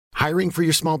Hiring for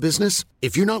your small business?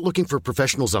 If you're not looking for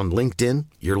professionals on LinkedIn,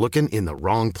 you're looking in the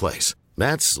wrong place.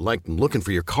 That's like looking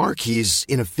for your car keys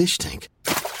in a fish tank.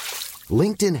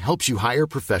 LinkedIn helps you hire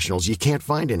professionals you can't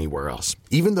find anywhere else,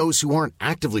 even those who aren't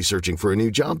actively searching for a new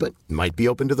job but might be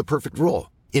open to the perfect role.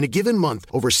 In a given month,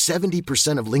 over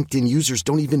 70% of LinkedIn users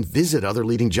don't even visit other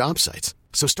leading job sites.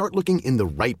 So start looking in the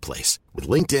right place. With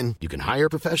LinkedIn, you can hire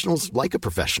professionals like a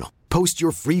professional. Post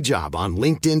your free job on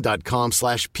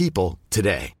linkedin.com/people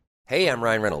today. Hey, I'm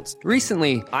Ryan Reynolds.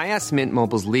 Recently, I asked Mint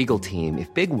Mobile's legal team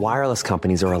if big wireless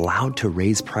companies are allowed to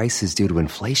raise prices due to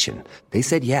inflation. They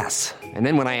said yes. And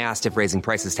then when I asked if raising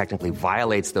prices technically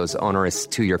violates those onerous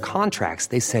two-year contracts,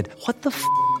 they said, "What the f***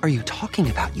 are you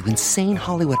talking about, you insane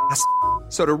Hollywood ass?"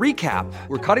 So to recap,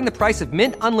 we're cutting the price of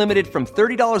Mint Unlimited from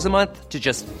 $30 a month to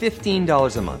just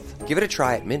 $15 a month. Give it a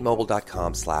try at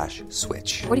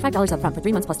mintmobile.com/switch. $45 up front for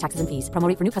 3 months plus taxes and fees. Promo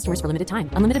rate for new customers for limited time.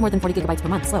 Unlimited more than 40 gigabytes per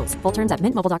month. Slows full terms at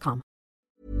mintmobile.com.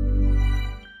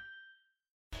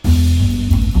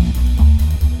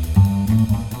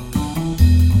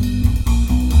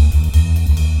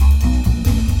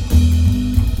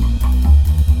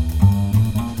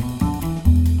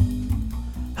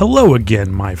 Hello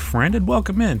again, my friend, and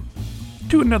welcome in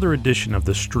to another edition of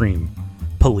the Stream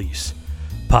Police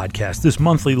podcast. This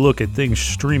monthly look at things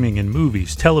streaming in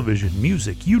movies, television,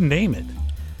 music, you name it.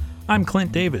 I'm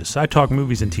Clint Davis. I talk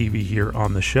movies and TV here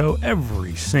on the show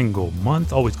every single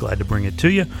month. Always glad to bring it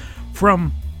to you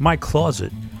from my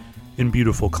closet in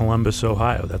beautiful Columbus,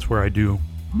 Ohio. That's where I do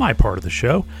my part of the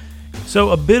show. So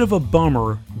a bit of a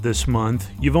bummer this month.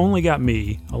 You've only got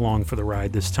me along for the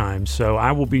ride this time, so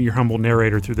I will be your humble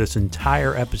narrator through this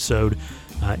entire episode.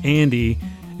 Andy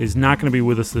is not going to be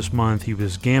with us this month. He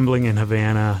was gambling in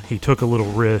Havana. He took a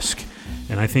little risk,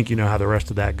 and I think you know how the rest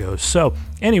of that goes. So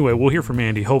anyway, we'll hear from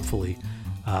Andy hopefully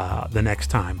the next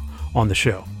time on the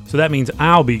show. So that means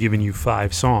I'll be giving you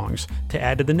 5 songs to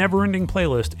add to the never-ending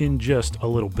playlist in just a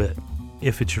little bit.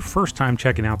 If it's your first time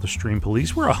checking out the Stream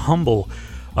Police, we're a humble,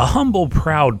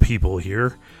 proud people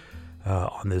here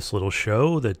on this little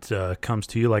show that comes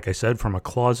to you, like I said, from a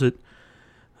closet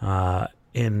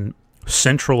in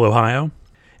central Ohio.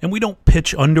 And we don't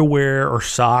pitch underwear or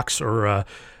socks or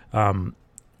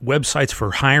websites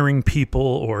for hiring people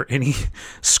or any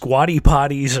squatty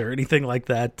potties or anything like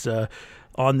that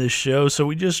on this show. So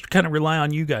we just kind of rely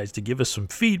on you guys to give us some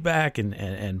feedback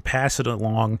and pass it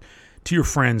along to your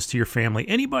friends, to your family,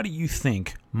 anybody you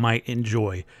think might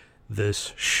enjoy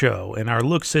this show. And our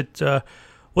looks at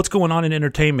what's going on in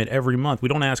entertainment every month. We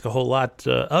don't ask a whole lot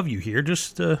of you here.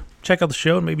 Just check out the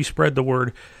show and maybe spread the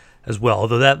word as well.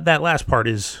 Although that last part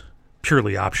is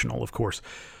purely optional, of course.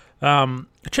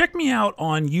 Check me out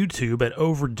on YouTube at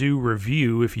Overdue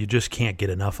Review if you just can't get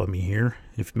enough of me here.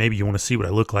 If maybe you want to see what I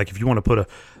look like. If you want to put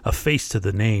a face to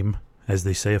the name, as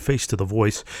they say, a face to the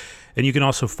voice. And you can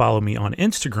also follow me on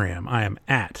Instagram. I am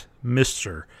at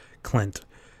Mr. Clint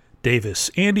Davis.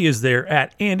 Andy is there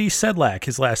at Andy Sedlak.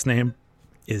 His last name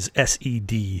is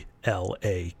Sedlak.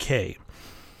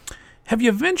 Have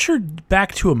you ventured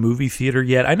back to a movie theater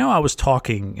yet? I know I was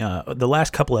talking, the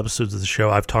last couple episodes of the show,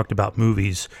 I've talked about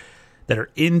movies that are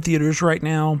in theaters right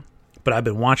now, but I've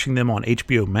been watching them on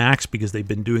HBO Max because they've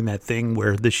been doing that thing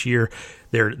where this year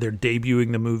they're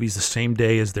debuting the movies the same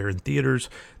day as they're in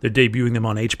theaters. They're debuting them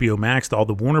on HBO Max, all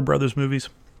the Warner Brothers movies.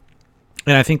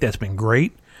 And I think that's been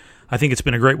great. I think it's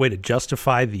been a great way to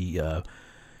justify the,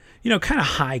 kind of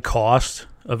high cost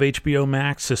of HBO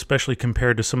Max, especially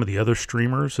compared to some of the other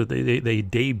streamers. So they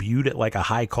debuted at like a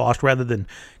high cost rather than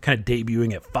kind of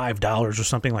debuting at $5 or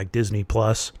something like Disney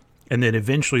Plus, and then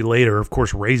eventually later, of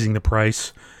course, raising the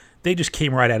price. They just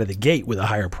came right out of the gate with a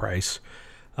higher price.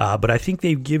 But I think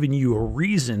they've given you a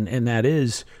reason, and that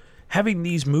is having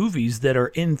these movies that are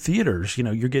in theaters.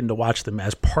 You're getting to watch them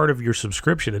as part of your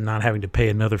subscription and not having to pay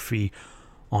another fee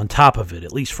on top of it.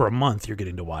 At least for a month, you're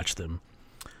getting to watch them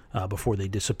before they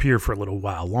disappear for a little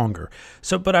while longer.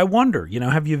 So, but I wonder,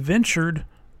 have you ventured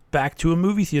back to a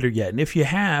movie theater yet? And if you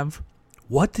have,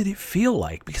 what did it feel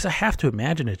like? Because I have to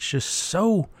imagine it's just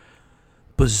so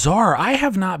bizarre. I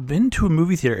have not been to a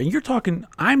movie theater, and you're talking,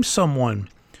 I'm someone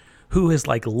who has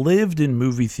lived in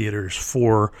movie theaters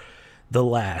for the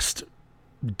last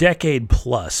decade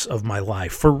plus of my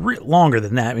life, for longer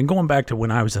than that. I mean, going back to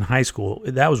when I was in high school,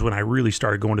 that was when I really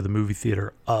started going to the movie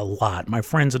theater a lot. My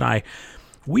friends and I,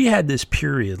 we had this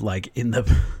period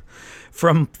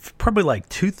from probably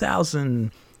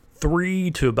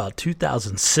 2003 to about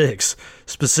 2006,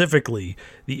 specifically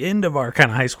the end of our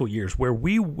kind of high school years, where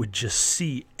we would just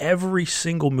see every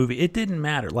single movie. It didn't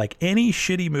matter. Any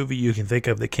shitty movie you can think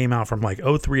of that came out from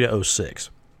 03 to 06.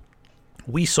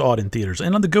 We saw it in theaters,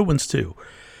 and on the good ones too.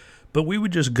 but we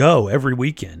would just go every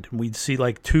weekend. We'd see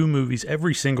like 2 movies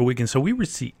every single weekend. So we would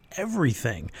see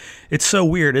everything. It's so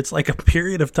weird. It's like a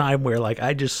period of time where like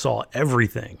I just saw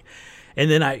everything. And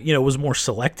then I, was more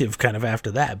selective kind of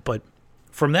after that. But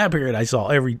from that period, I saw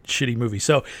every shitty movie.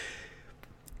 So,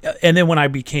 and then when I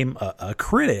became a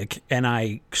critic and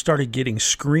I started getting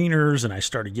screeners and I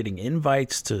started getting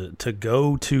invites to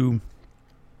go to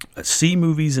see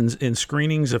movies in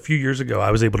screenings a few years ago,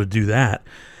 I was able to do that.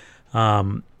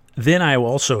 Then I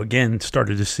also, again,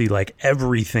 started to see like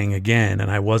everything again,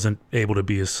 and I wasn't able to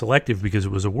be as selective because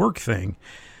it was a work thing.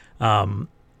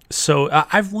 So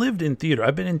I've lived in theater.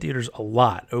 I've been in theaters a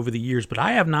lot over the years, but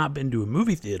I have not been to a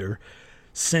movie theater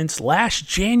since last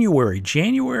January.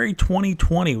 January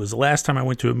 2020 was the last time I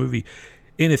went to a movie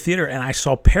in a theater, and I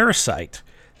saw Parasite.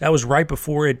 That was right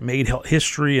before it made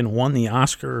history and won the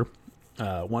Oscar,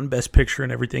 won Best Picture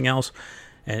and everything else,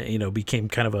 and, became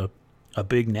kind of a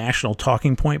big national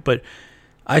talking point. But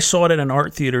I saw it at an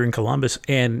art theater in Columbus,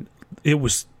 and it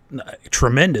was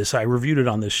tremendous. I reviewed it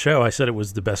on this show. I said it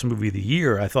was the best movie of the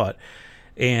year, I thought.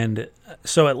 And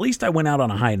so at least I went out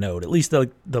on a high note. At least the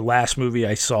last movie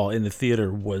I saw in the theater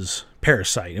was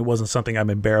Parasite. It wasn't something I'm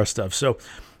embarrassed of. So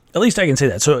at least I can say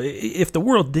that. So if the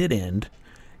world did end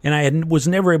and I was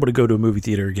never able to go to a movie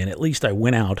theater again, at least I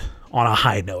went out on a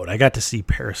high note. I got to see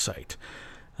Parasite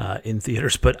in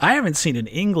theaters. But I haven't seen an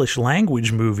English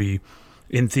language movie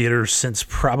in theaters since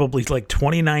probably like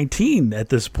 2019 at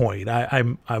this point.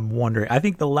 I'm wondering. I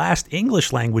think the last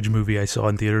English language movie I saw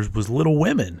in theaters was Little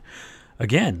Women.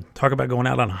 Again, talk about going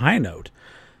out on a high note.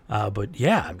 But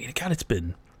yeah, I mean, God, it's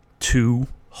been 2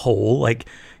 whole like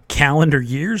calendar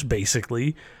years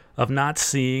basically of not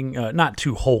seeing, not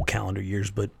 2 whole calendar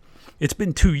years, but it's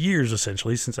been 2 years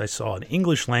essentially since I saw an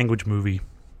English language movie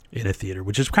in a theater,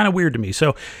 which is kind of weird to me.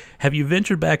 So have you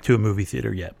ventured back to a movie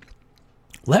theater yet?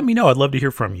 Let me know. I'd love to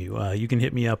hear from you. You can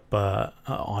hit me up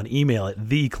on email at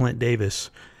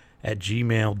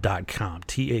theclintdavis@gmail.com.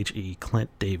 THE Clint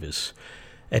Davis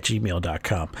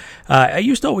 @gmail.com. I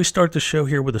used to always start the show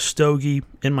here with a stogie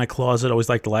in my closet. I always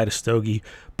like to light a stogie,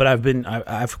 but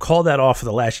I've called that off for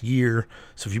the last year.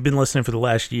 So if you've been listening for the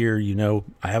last year,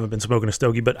 I haven't been smoking a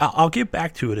stogie, but I'll get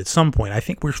back to it at some point. I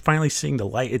think we're finally seeing the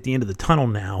light at the end of the tunnel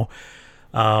now.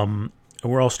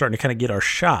 And we're all starting to kind of get our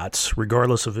shots,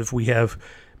 regardless of if we have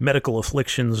medical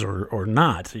afflictions or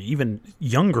not. Even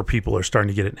younger people are starting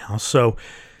to get it now. So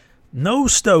no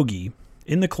stogie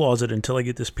in the closet until I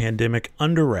get this pandemic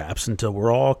under wraps, until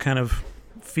we're all kind of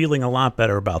feeling a lot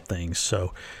better about things.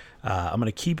 So I'm going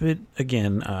to keep it,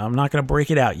 again, I'm not going to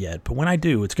break it out yet, but when I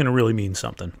do, it's going to really mean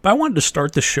something. But I wanted to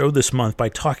start the show this month by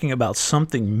talking about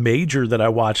something major that I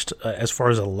watched as far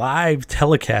as a live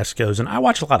telecast goes. And I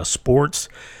watch a lot of sports.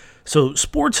 So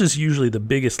sports is usually the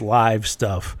biggest live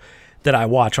stuff that I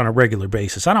watch on a regular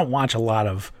basis. I don't watch a lot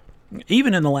of,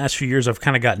 even in the last few years, I've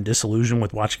kind of gotten disillusioned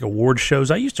with watching award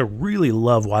shows. I used to really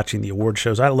love watching the award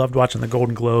shows. I loved watching the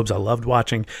Golden Globes. I loved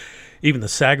watching even the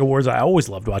SAG Awards. I always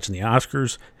loved watching the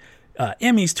Oscars.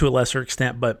 Emmys to a lesser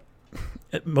extent, but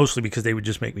mostly because they would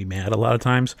just make me mad a lot of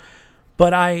times.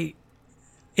 But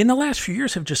in the last few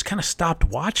years, have just kind of stopped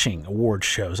watching award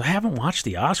shows. I haven't watched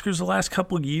the Oscars the last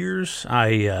couple of years.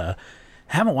 I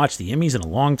haven't watched the Emmys in a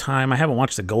long time. I haven't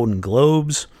watched the Golden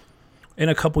Globes in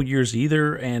a couple years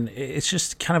either, and it's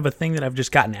just kind of a thing that I've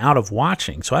just gotten out of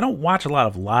watching. So I don't watch a lot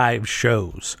of live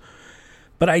shows.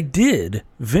 But I did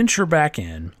venture back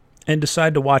in and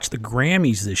decide to watch the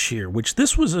Grammys this year, which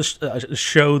this was a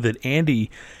show that Andy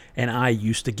and I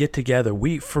used to get together.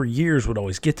 We, for years, would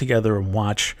always get together and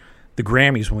watch the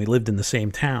Grammys when we lived in the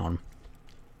same town.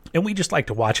 And we just like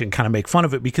to watch it and kind of make fun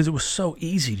of it because it was so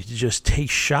easy to just take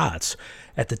shots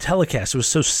at the telecast. It was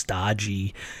so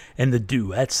stodgy, and the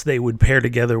duets they would pair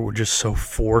together were just so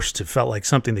forced. It felt like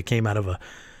something that came out of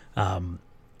a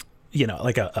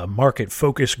market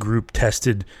focus group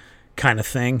tested kind of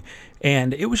thing.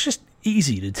 And it was just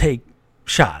easy to take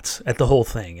shots at the whole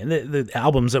thing. And the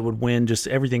albums that would win, just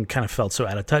everything kind of felt so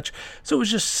out of touch. So it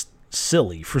was just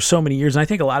silly for so many years. And I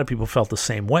think a lot of people felt the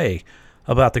same way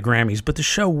about the Grammys, but the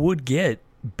show would get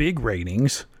big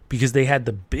ratings because they had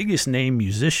the biggest name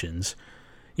musicians,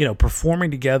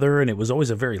 performing together, and it was always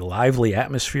a very lively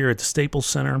atmosphere at the Staples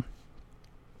Center.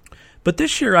 But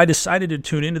this year I decided to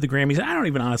tune into the Grammys. I don't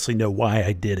even honestly know why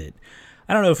I did it.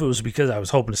 I don't know if it was because I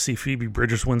was hoping to see Phoebe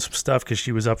Bridgers win some stuff because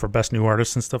she was up for Best New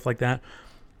Artist and stuff like that,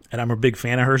 and I'm a big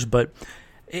fan of hers, but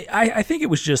I think it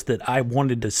was just that I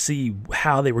wanted to see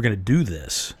how they were going to do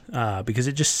this because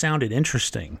it just sounded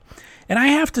interesting. And I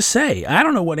have to say, I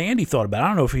don't know what Andy thought about it. I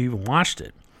don't know if he even watched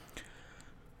it.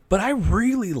 But I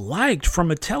really liked,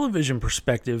 from a television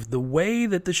perspective, the way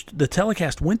that the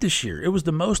telecast went this year. It was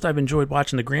the most I've enjoyed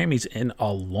watching the Grammys in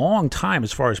a long time,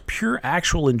 as far as pure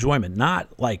actual enjoyment, not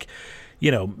like,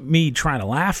 me trying to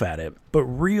laugh at it, but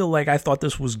real, like, I thought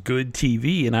this was good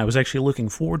TV, and I was actually looking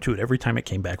forward to it every time it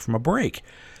came back from a break.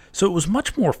 So it was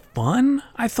much more fun,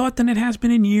 I thought, than it has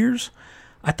been in years.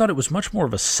 I thought it was much more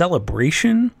of a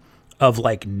celebration of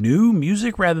like new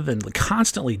music rather than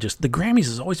constantly just, the Grammys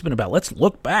has always been about, let's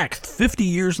look back 50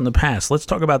 years in the past. Let's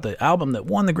talk about the album that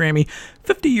won the Grammy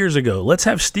 50 years ago. Let's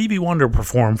have Stevie Wonder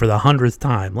perform for the 100th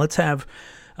time. Let's have,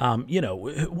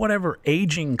 whatever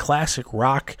aging classic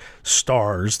rock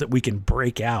stars that we can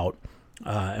break out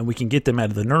and we can get them out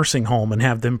of the nursing home and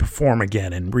have them perform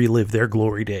again and relive their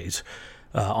glory days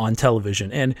on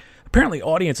television. And apparently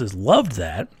audiences loved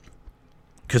that,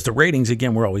 because the ratings,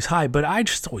 again, were always high, but I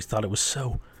just always thought it was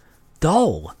so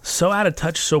dull, so out of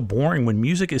touch, so boring, when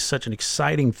music is such an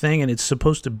exciting thing and it's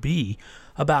supposed to be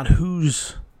about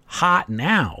who's hot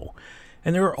now.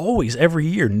 And there are always, every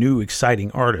year, new exciting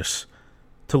artists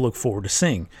to look forward to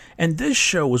seeing. And this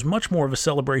show was much more of a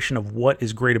celebration of what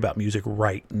is great about music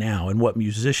right now and what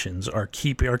musicians are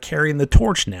carrying the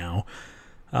torch now,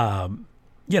 and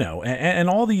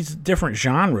all these different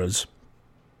genres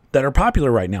that are popular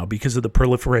right now because of the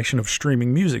proliferation of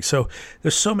streaming music. So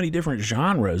there's so many different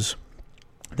genres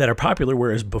that are popular,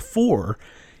 whereas before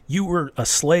you were a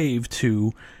slave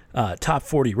to top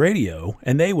 40 radio,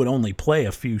 and they would only play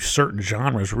a few certain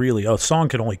genres, really. A song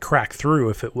could only crack through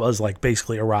if it was like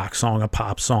basically a rock song, a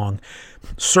pop song.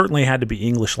 Certainly had to be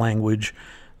English language,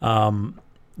 that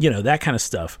kind of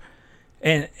stuff.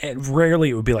 And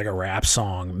rarely it would be like a rap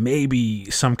song, maybe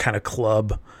some kind of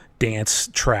club dance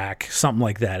track, something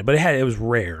like that. But it was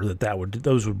rare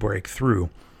those would break through.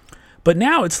 But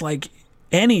now it's like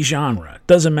any genre,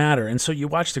 doesn't matter. And so you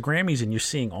watch the Grammys and you're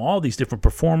seeing all these different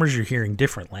performers, you're hearing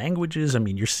different languages. I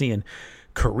mean, you're seeing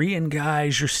Korean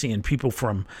guys, you're seeing people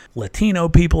from Latino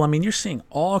people. I mean, you're seeing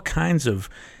all kinds of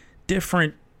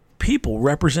different people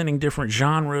representing different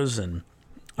genres, and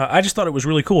I just thought it was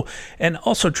really cool. And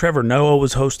also Trevor Noah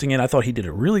was hosting it. I thought he did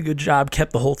a really good job,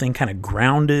 kept the whole thing kind of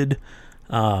grounded.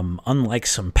 Unlike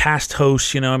some past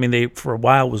hosts, they for a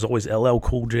while was always LL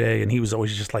Cool J, and he was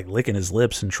always just like licking his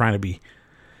lips and trying to be,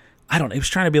 he was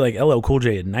trying to be like LL Cool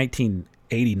J in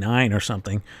 1989 or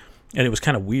something, and it was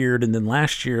kind of weird. And then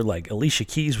last year, like, Alicia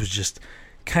Keys was just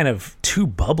kind of too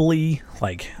bubbly.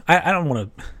 Like, I don't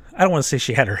want to say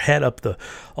she had her head up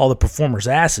all the performers'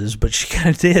 asses, but she kind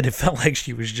of did. It felt like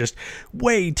she was just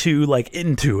way too like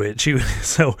into it.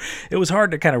 So it was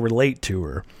hard to kind of relate to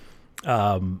her.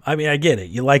 I get it.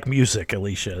 You like music,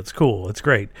 Alicia. It's cool. It's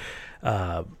great.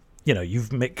 You've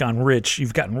gotten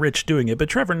rich doing it. But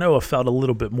Trevor Noah felt a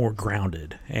little bit more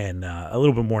grounded and a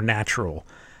little bit more natural,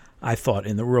 I thought,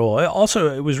 in the role.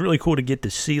 Also, it was really cool to get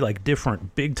to see like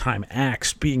different big-time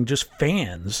acts being just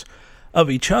fans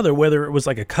of each other, whether it was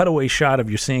like a cutaway shot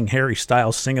of you seeing Harry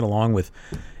Styles singing along with,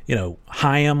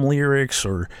 Haim lyrics,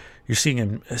 or you're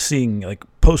seeing like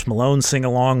Post Malone sing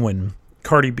along when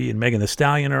Cardi B and Megan Thee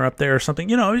Stallion are up there or something.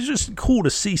 It was just cool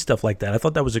to see stuff like that. I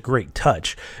thought that was a great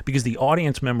touch because the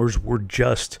audience members were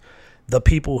just the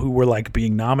people who were like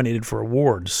being nominated for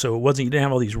awards. So you didn't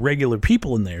have all these regular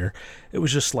people in there. It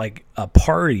was just like a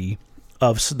party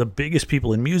of the biggest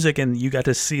people in music, and you got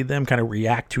to see them kind of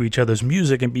react to each other's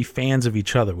music and be fans of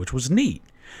each other, which was neat.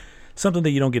 Something that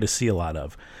you don't get to see a lot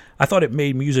of. I thought it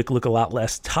made music look a lot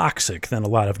less toxic than a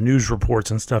lot of news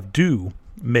reports and stuff do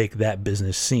make that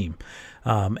business seem.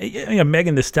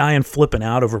 Megan Thee Stallion flipping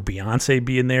out over Beyonce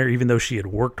being there, even though she had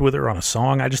worked with her on a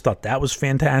song. I just thought that was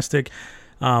fantastic.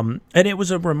 And it was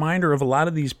a reminder of a lot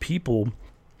of these people,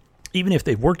 even if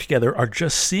they've worked together, are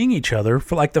just seeing each other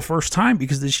for like the first time,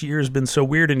 because this year has been so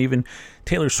weird. And even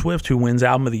Taylor Swift, who wins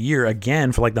Album of the Year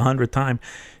again for like the 100th time,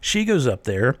 she goes up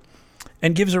there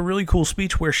and gives a really cool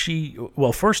speech where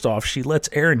first off, she lets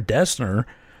Aaron Dessner,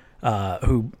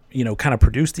 who, kind of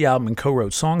produced the album and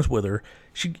co-wrote songs with her,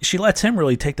 she lets him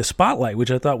really take the spotlight,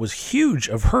 which I thought was huge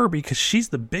of her because she's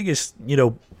the biggest,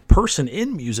 person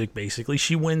in music, basically.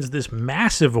 She wins this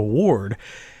massive award,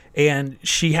 and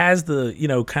she has the,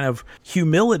 kind of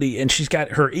humility, and she's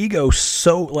got her ego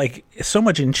so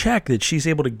much in check that she's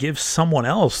able to give someone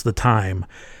else the time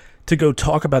to go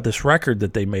talk about this record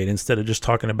that they made instead of just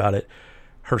talking about it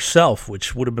herself,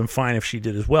 which would have been fine if she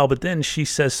did as well. But then she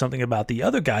says something about the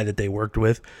other guy that they worked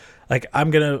with, like,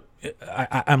 I'm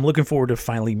looking forward to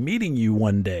finally meeting you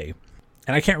one day.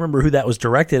 And I can't remember who that was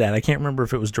directed at. I can't remember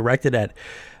if it was directed at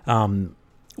one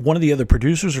of the other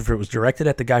producers or if it was directed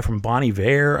at the guy from Bon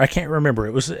Iver. I can't remember.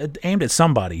 It was aimed at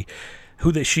somebody.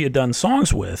 she had done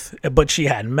songs with, but she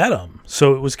hadn't met him.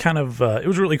 So it was kind of, it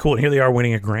was really cool. And here they are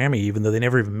winning a Grammy, even though they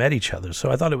never even met each other.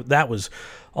 So I thought that was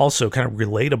also kind of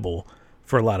relatable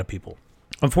for a lot of people.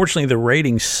 Unfortunately, the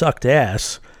ratings sucked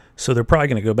ass. So they're probably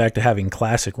going to go back to having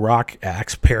classic rock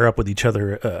acts pair up with each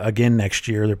other again next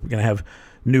year. They're going to have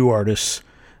new artists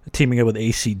teaming up with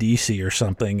AC/DC or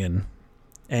something, and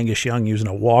Angus Young using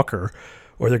a walker.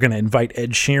 Or they're going to invite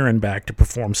Ed Sheeran back to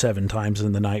perform 7 times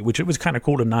in the night, which it was kind of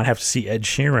cool to not have to see Ed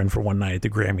Sheeran for one night at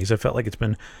the Grammys. I felt like it's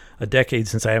been a decade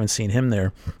since I haven't seen him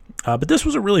there. But this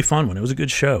was a really fun one. It was a good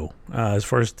show as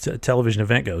far as television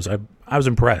event goes. I was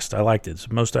impressed. I liked it. It's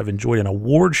the most I've enjoyed an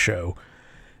award show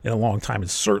in a long time.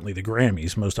 It's certainly the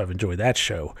Grammys. Most I've enjoyed that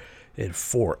show in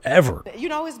forever. You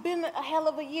know, it's been a hell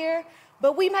of a year,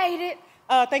 but we made it.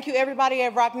 Thank you, everybody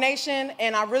at Rock Nation,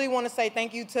 and I really want to say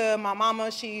thank you to my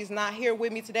mama. She's not here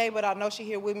with me today, but I know she's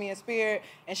here with me in spirit,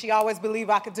 and she always believed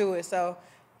I could do it, so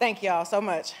thank y'all so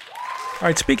much. All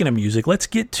right, speaking of music, let's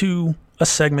get to a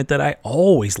segment that I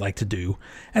always like to do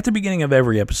at the beginning of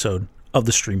every episode of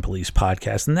the Stream Police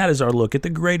podcast, and that is our look at the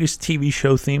greatest TV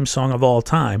show theme song of all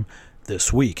time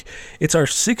this week. It's our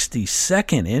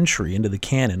 62nd entry into the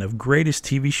canon of greatest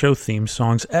TV show theme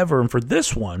songs ever, and for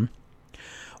this one,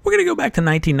 we're going to go back to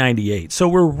 1998. So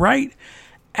we're right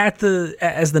at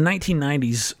as the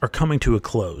 1990s are coming to a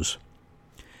close.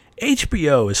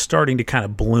 HBO is starting to kind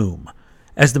of bloom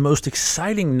as the most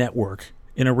exciting network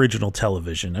in original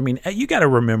television. I mean, you got to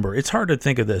remember, it's hard to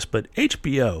think of this, but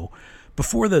HBO,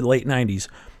 before the late 90s,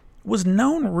 was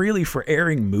known really for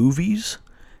airing movies,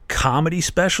 comedy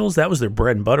specials. That was their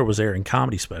bread and butter, was airing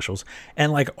comedy specials,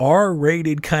 and like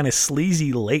R-rated kind of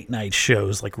sleazy late night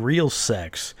shows like Real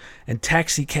Sex and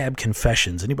Taxi Cab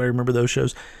Confessions. Anybody remember those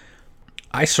shows?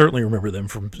 I certainly remember them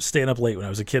from staying up late when I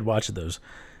was a kid watching those.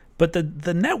 But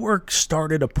the network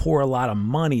started to pour a lot of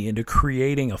money into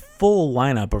creating a full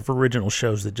lineup of original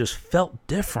shows that just felt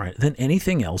different than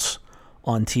anything else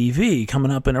on TV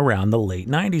coming up in around the late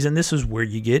 90s. And this is where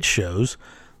you get shows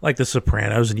like The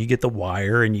Sopranos, and you get The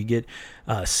Wire, and you get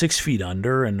 6 Feet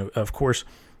Under, and of course,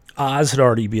 Oz had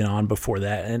already been on before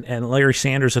that, and Larry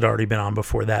Sanders had already been on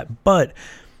before that. But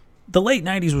the late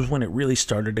 90s was when it really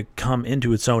started to come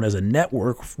into its own as a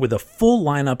network with a full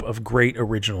lineup of great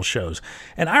original shows.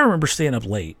 And I remember staying up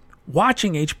late,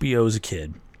 watching HBO as a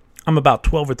kid. I'm about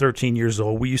 12 or 13 years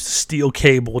old. We used to steal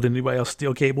cable. Did anybody else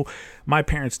steal cable? My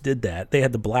parents did that. They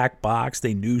had the black box.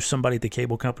 They knew somebody at the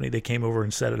cable company. They came over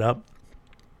and set it up.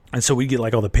 And so we'd get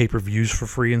like all the pay-per-views for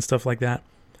free and stuff like that.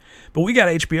 But we got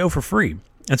HBO for free.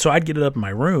 And so I'd get it up in my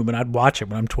room and I'd watch it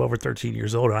when I'm 12 or 13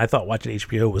 years old. And I thought watching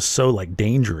HBO was so like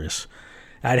dangerous.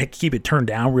 I'd have to keep it turned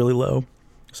down really low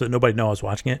so that nobody knew I was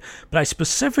watching it. But I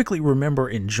specifically remember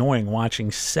enjoying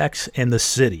watching Sex and the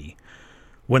City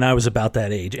when I was about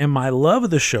that age. And my love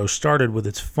of the show started with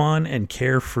its fun and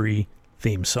carefree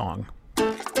theme song.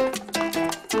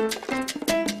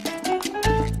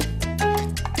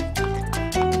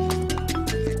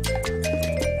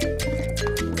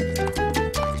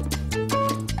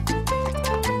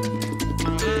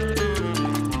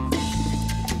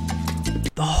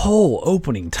 The whole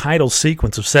opening title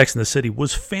sequence of Sex and the City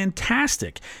was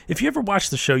fantastic. If you ever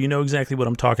watched the show, you know exactly what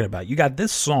I'm talking about. You got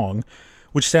this song,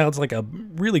 which sounds like a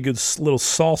really good little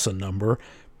salsa number,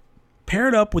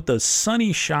 paired up with the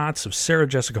sunny shots of Sarah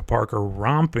Jessica Parker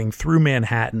romping through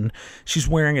Manhattan. She's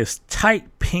wearing a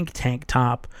tight pink tank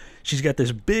top. She's got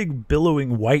this big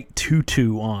billowing white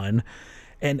tutu on.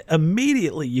 And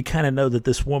immediately you kind of know that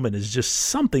this woman is just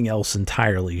something else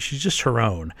entirely. She's just her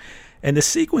own. And the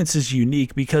sequence is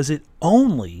unique because it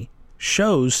only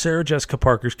shows Sarah Jessica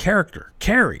Parker's character,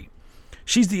 Carrie.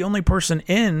 She's the only person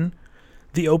in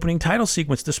the opening title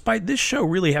sequence, despite this show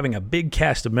really having a big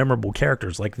cast of memorable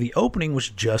characters. Like, the opening was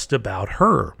just about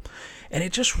her. And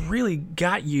it just really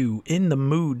got you in the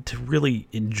mood to really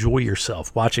enjoy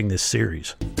yourself watching this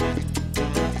series.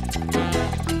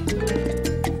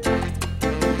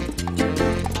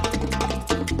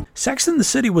 Sex and the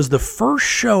City was the first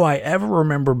show I ever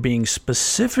remember being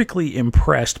specifically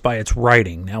impressed by its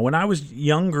writing. Now, when I was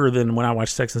younger than when I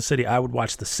watched Sex and the City, I would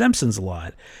watch The Simpsons a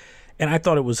lot. And I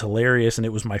thought it was hilarious, and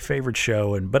it was my favorite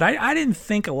show. But I didn't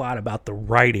think a lot about the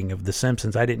writing of The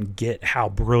Simpsons. I didn't get how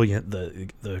brilliant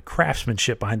the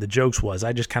craftsmanship behind the jokes was.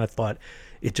 I just kind of thought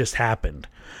it just happened.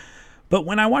 But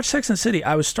when I watched Sex and the City,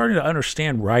 I was starting to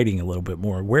understand writing a little bit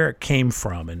more, where it came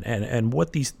from, and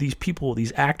what these people,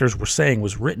 these actors were saying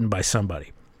was written by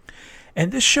somebody.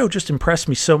 And this show just impressed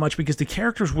me so much because the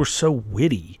characters were so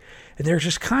witty, and they're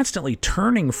just constantly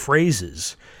turning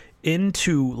phrases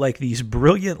into like these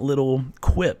brilliant little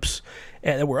quips.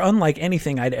 that were unlike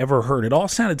anything I'd ever heard. It all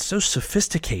sounded so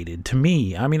sophisticated to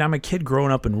me. I mean, I'm a kid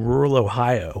growing up in rural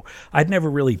Ohio. I'd never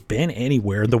really been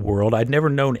anywhere in the world. I'd never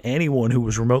known anyone who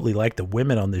was remotely like the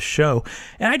women on this show.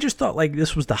 And I just thought like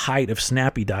this was the height of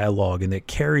snappy dialogue, and that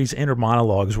Carrie's inner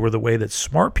monologues were the way that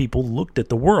smart people looked at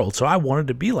the world. So I wanted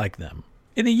to be like them.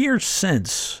 In the years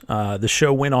since, the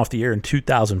show went off the air in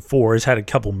 2004. It's had a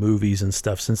couple movies and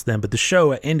stuff since then, but the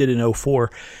show ended in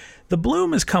 2004. The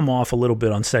bloom has come off a little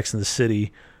bit on Sex and the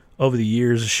City over the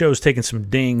years. The show's taken some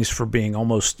dings for being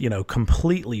almost,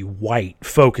 completely white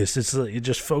focused. It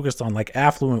just focused on like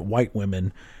affluent white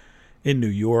women in New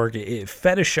York. It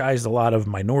fetishized a lot of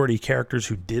minority characters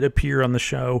who did appear on the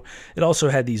show. It also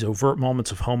had these overt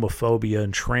moments of homophobia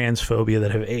and transphobia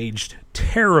that have aged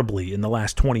terribly in the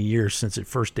last 20 years since it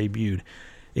first debuted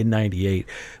in 98.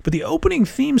 But the opening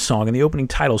theme song and the opening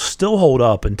title still hold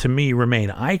up and to me remain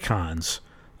icons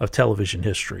of television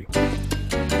history.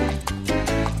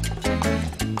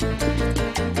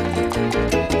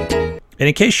 And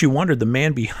in case you wondered, the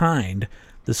man behind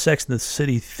the Sex and the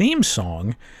City theme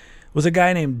song was a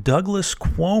guy named Douglas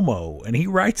Cuomo, and he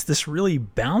writes this really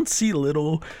bouncy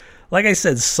little, like I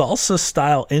said,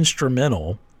 salsa-style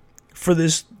instrumental for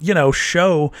this,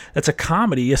 show that's a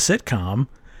comedy, a sitcom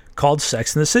called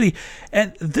Sex and the City.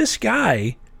 And this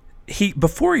guy,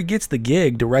 before he gets the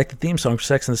gig to write the theme song for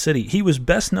Sex and the City, he was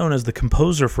best known as the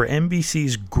composer for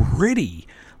NBC's gritty,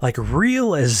 like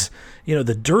real as,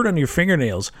 the dirt on your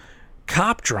fingernails,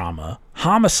 cop drama,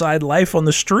 Homicide: Life on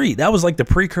the Street. That was like the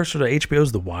precursor to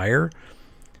HBO's The Wire.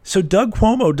 So Doug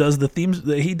Cuomo does the themes.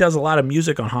 He does a lot of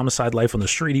music on Homicide: Life on the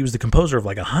Street. He was the composer of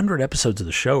like 100 episodes of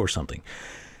the show or something.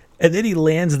 And then he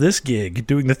lands this gig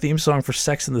doing the theme song for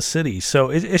Sex and the City.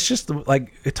 So it's just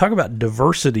like, talk about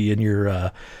diversity in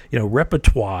your,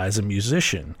 repertoire as a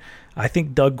musician. I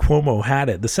think Doug Cuomo had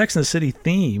it. The Sex and the City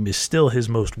theme is still his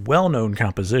most well-known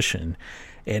composition.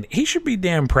 And he should be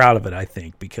damn proud of it, I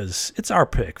think, because it's our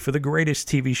pick for the greatest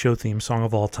TV show theme song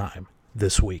of all time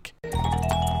this week.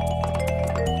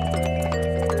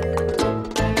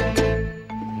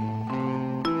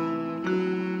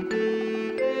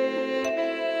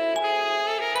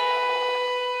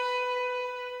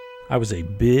 I was a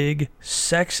big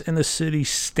Sex and the City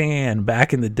stan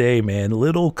back in the day, man.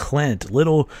 Little Clint,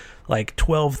 like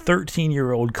 12,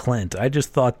 13-year-old Clint. I just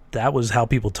thought that was how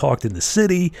people talked in the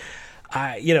city.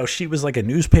 She was like a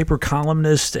newspaper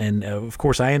columnist, and of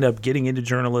course I ended up getting into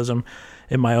journalism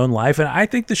in my own life, and I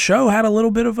think the show had a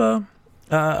little bit of an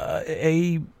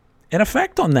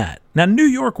effect on that. Now, New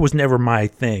York was never my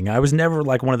thing. I was never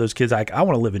like one of those kids like, I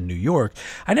want to live in New York.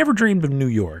 I never dreamed of New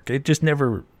York.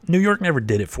 New York never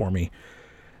did it for me.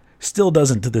 Still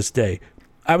doesn't to this day.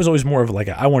 I was always more of like,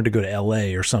 I wanted to go to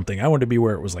LA or something. I wanted to be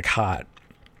where it was like hot.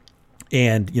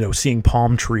 And, seeing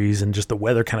palm trees and just the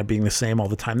weather kind of being the same all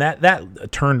the time,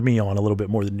 that turned me on a little bit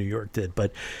more than New York did.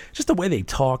 But just the way they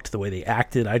talked, the way they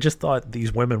acted, I just thought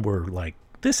these women were like,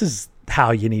 this is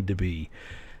how you need to be.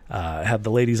 Have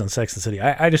the ladies on Sex and the City.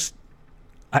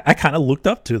 I kind of looked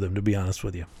up to them, to be honest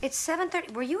with you. It's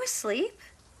 7:30. Were you asleep?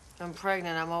 I'm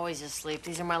pregnant. I'm always asleep.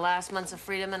 These are my last months of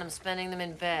freedom, and I'm spending them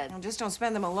in bed. Well, just don't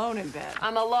spend them alone in bed.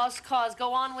 I'm a lost cause.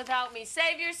 Go on without me.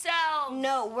 Save yourself.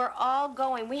 No, we're all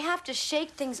going. We have to shake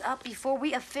things up before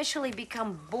we officially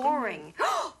become boring.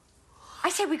 I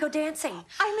say we go dancing.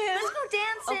 I'm in. Let's go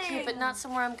dancing. Okay, but not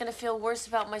somewhere I'm going to feel worse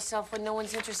about myself when no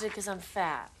one's interested because I'm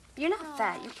fat. You're not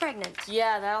fat. You're pregnant.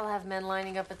 Yeah, that'll have men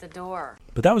lining up at the door.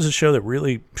 But that was a show that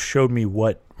really showed me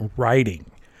what writing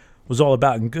was all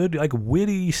about, and good, like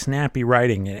witty, snappy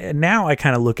writing. And now I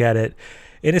kind of look at it,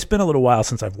 and it's been a little while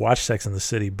since I've watched Sex and the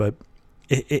City, but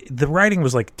the writing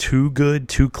was like too good,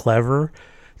 too clever,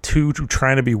 too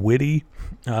trying to be witty.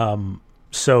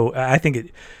 So I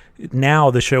think now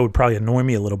the show would probably annoy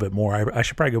me a little bit more. I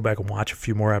should probably go back and watch a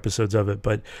few more episodes of it,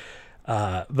 but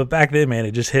back then, man,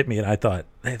 it just hit me, and I thought,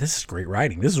 hey, this is great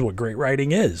writing. This is what great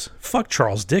writing is. Fuck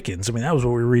Charles Dickens. I mean, that was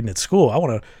what we were reading at school. I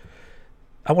want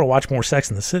to watch more Sex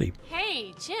and the City.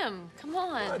 Hey, Jim, come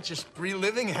on. Just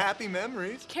reliving happy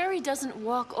memories. Carrie doesn't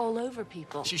walk all over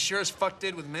people. She sure as fuck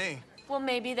did with me. Well,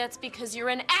 maybe that's because you're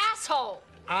an asshole.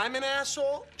 I'm an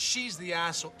asshole. She's the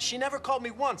asshole. She never called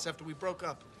me once after we broke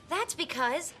up. That's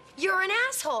because you're an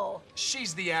asshole.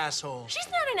 She's the asshole. She's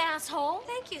not an asshole.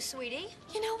 Thank you, sweetie.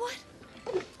 You know what?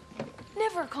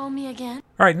 Never call me again.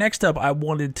 All right, next up, I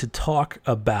wanted to talk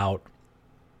about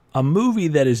a movie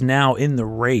that is now in the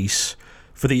race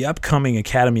for the upcoming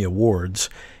Academy Awards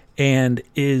and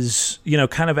is,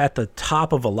 kind of at the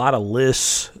top of a lot of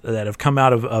lists that have come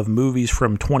out of movies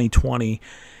from 2020.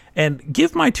 And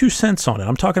give my 2 cents on it.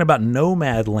 I'm talking about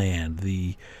Nomadland,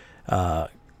 the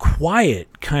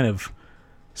quiet kind of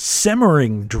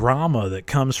simmering drama that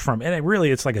comes from, and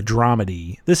it's like a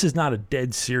dramedy. This is not a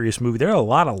dead serious movie. There are a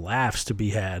lot of laughs to be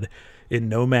had in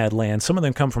Nomadland. Some of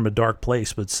them come from a dark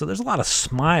place, but so there's a lot of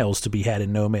smiles to be had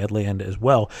in Nomadland as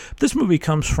well. This movie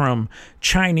comes from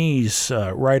Chinese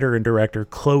writer and director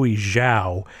Chloe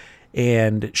Zhao,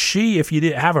 and she, if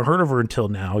you haven't heard of her until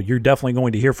now, you're definitely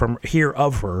going to hear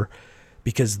of her,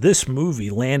 because this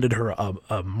movie landed her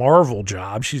a Marvel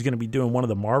job. She's going to be doing one of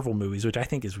the Marvel movies, which I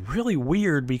think is really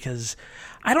weird, because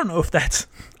I don't know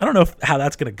how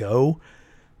that's going to go.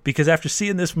 Because after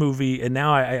seeing this movie, and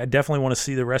now I definitely want to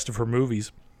see the rest of her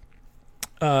movies,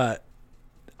 I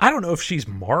don't know if she's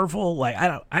Marvel. Like,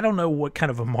 I don't know what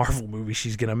kind of a Marvel movie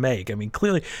she's going to make. I mean,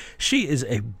 clearly she is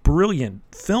a brilliant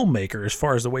filmmaker as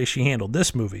far as the way she handled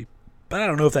this movie. But I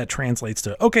don't know if that translates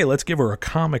to, okay, let's give her a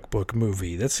comic book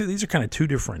movie. These are kind of two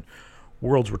different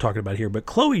worlds we're talking about here. But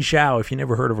Chloe Zhao, if you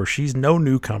never heard of her, she's no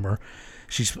newcomer.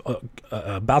 She's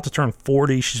about to turn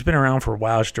 40. She's been around for a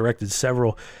while. She's directed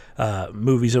several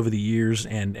movies over the years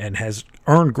and has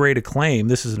earned great acclaim.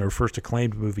 This isn't her first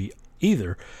acclaimed movie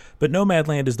either. But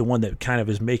Nomadland is the one that kind of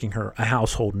is making her a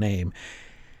household name.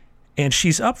 And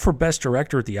she's up for Best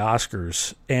Director at the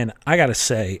Oscars. And I got to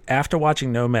say, after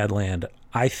watching Nomadland,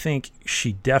 I think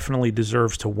she definitely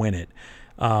deserves to win it,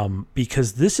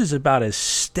 because this is about as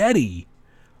steady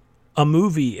a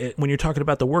movie, when you're talking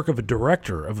about the work of a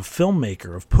director, of a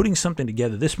filmmaker, of putting something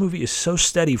together. This movie is so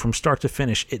steady from start to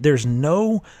finish. There's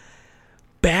no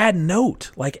bad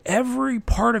note. Like, every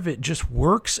part of it just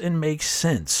works and makes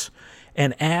sense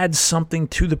and adds something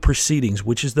to the proceedings,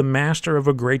 which is the master of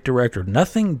a great director.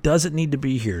 Nothing doesn't need to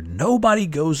be here. Nobody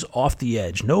goes off the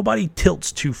edge. Nobody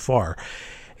tilts too far.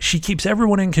 She keeps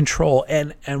everyone in control,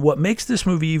 and what makes this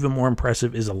movie even more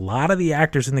impressive is a lot of the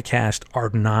actors in the cast are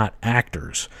not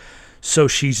actors. So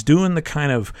she's doing the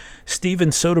kind of Steven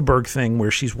Soderbergh thing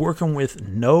where she's working with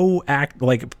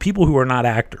people who are not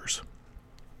actors.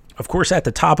 Of course, at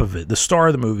the top of it, the star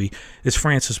of the movie is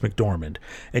Frances McDormand,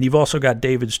 and you've also got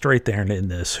David Strathairn in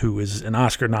this, who is an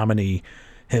Oscar nominee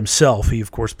himself. He, of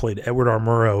course, played Edward R.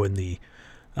 Murrow in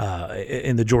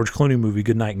the George Clooney movie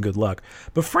Good Night and Good Luck.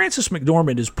 But Frances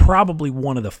McDormand is probably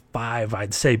one of the 5,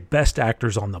 I'd say, best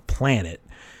actors on the planet.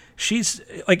 She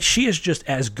is just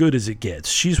as good as it gets.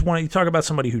 She's one. You talk about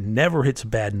somebody who never hits a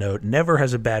bad note, never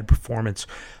has a bad performance,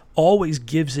 always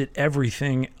gives it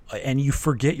everything, and you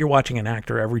forget you're watching an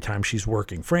actor every time she's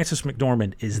working. Frances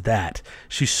McDormand is that.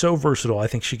 She's so versatile. I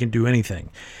think she can do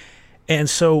anything. And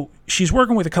so she's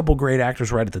working with a couple great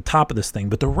actors right at the top of this thing,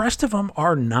 but the rest of them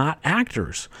are not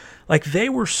actors. Like, they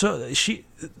were so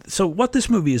what this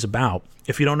movie is about,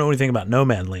 if you don't know anything about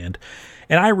Nomadland,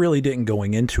 and I really didn't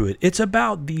going into it, it's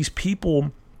about these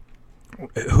people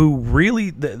who really,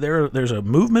 there's a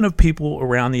movement of people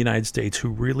around the United States who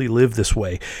really live this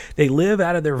way. They live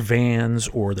out of their vans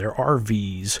or their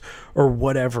RVs or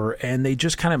whatever, and they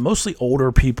just kind of, mostly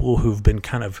older people who've been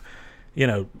kind of,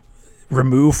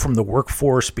 removed from the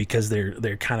workforce because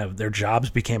their jobs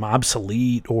became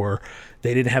obsolete, or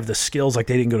they didn't have the skills, like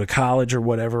they didn't go to college or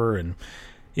whatever, and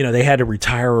they had to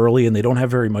retire early and they don't have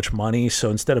very much money.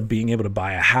 So instead of being able to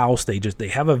buy a house, they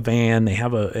have a van, they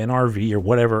have an RV or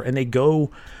whatever, and they go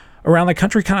around the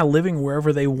country kind of living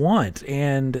wherever they want.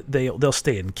 And they'll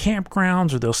stay in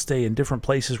campgrounds, or they'll stay in different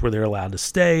places where they're allowed to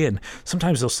stay. And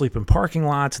sometimes they'll sleep in parking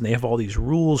lots, and they have all these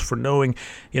rules for knowing,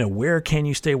 where can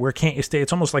you stay, where can't you stay.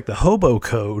 It's almost like the hobo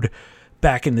code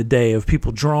back in the day of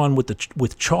people drawing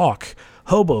with chalk.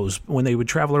 Hobos, when they would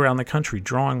travel around the country,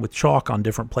 drawing with chalk on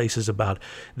different places about,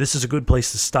 this is a good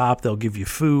place to stop, they'll give you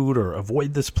food, or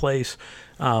avoid this place.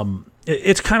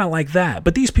 It's kind of like that.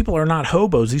 But these people are not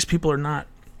hobos. These people are not,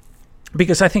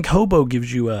 because I think hobo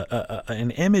gives you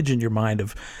an image in your mind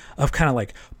of kind of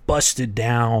like busted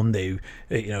down. They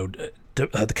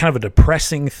kind of a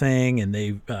depressing thing, and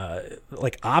they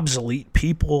like obsolete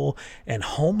people and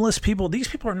homeless people. These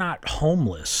people are not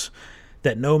homeless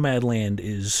that Nomadland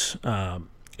is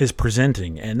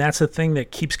presenting, and that's the thing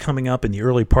that keeps coming up in the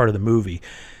early part of the movie,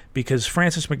 because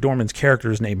Frances McDormand's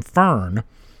character is named Fern,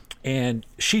 and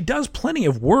she does plenty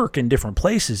of work in different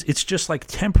places. It's just like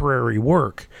temporary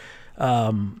work,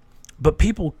 but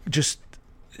people just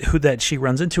that she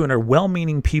runs into, and are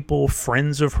well-meaning people,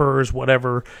 friends of hers,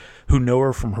 whatever, who know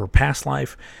her from her past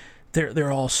life.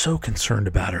 They're all so concerned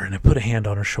about her, and I put a hand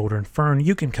on her shoulder, and Fern,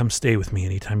 you can come stay with me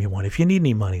anytime you want. If you need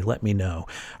any money, let me know.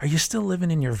 Are you still living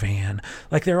in your van?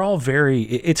 Like, they're all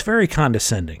it's very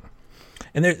condescending,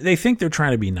 and they think they're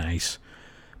trying to be nice,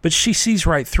 but she sees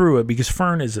right through it, because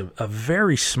Fern is a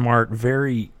very smart,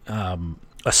 very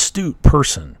astute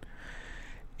person,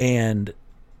 and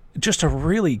just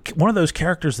one of those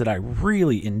characters that I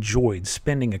really enjoyed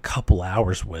spending a couple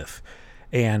hours with.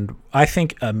 And I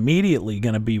think immediately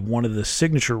going to be one of the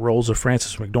signature roles of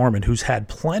Frances McDormand, who's had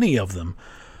plenty of them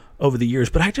over the years.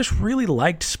 But I just really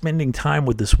liked spending time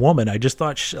with this woman. I just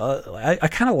thought I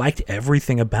kind of liked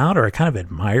everything about her. I kind of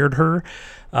admired her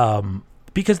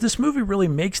because this movie really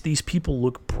makes these people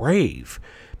look brave,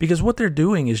 because what they're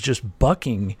doing is just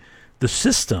bucking the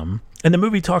system. And the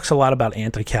movie talks a lot about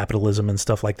anti-capitalism and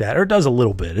stuff like that, or it does a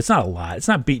little bit. It's not a lot. It's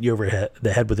not beating you over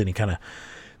the head with any kind of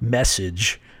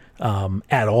message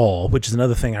at all, which is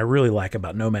another thing I really like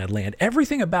about Nomadland.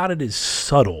 Everything about it is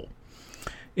subtle.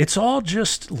 It's all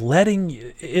just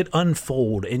letting it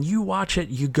unfold, and you watch it,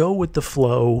 you go with the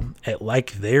flow,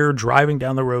 like they're driving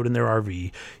down the road in their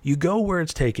RV. You go where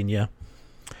it's taking you,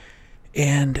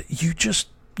 and you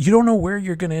don't know where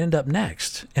you're going to end up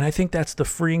next. And I think that's the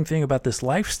freeing thing about this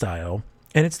lifestyle,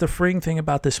 and it's the freeing thing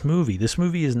about this movie. This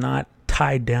movie is not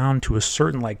tied down to a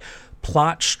certain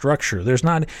plot structure. There's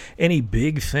not any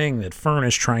big thing that Fern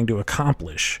is trying to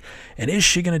accomplish. And is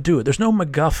she going to do it? There's no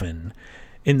MacGuffin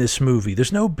in this movie.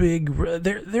 There's no big...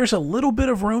 There's a little bit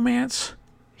of romance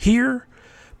here,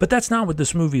 but that's not what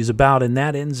this movie is about, and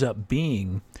that ends up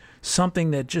being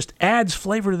something that just adds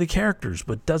flavor to the characters,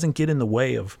 but doesn't get in the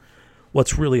way of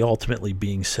what's really ultimately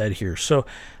being said here. So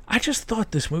I just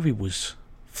thought this movie was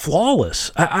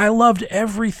flawless. I loved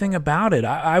everything about it.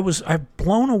 I was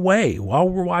blown away while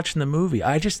we're watching the movie.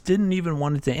 I just didn't even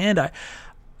want it to end.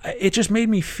 It just made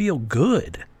me feel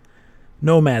good.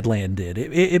 Nomadland did.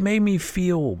 It made me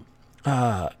feel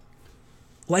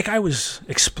like I was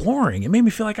exploring. It made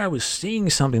me feel like I was seeing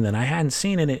something that I hadn't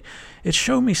seen, and it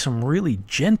showed me some really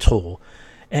gentle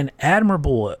and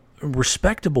admirable,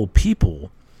 respectable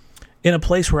people in a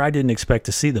place where I didn't expect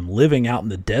to see them, living out in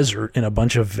the desert in a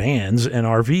bunch of vans and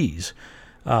RVs.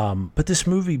 But this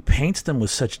movie paints them with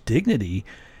such dignity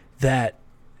that,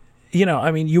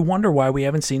 you wonder why we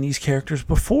haven't seen these characters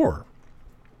before.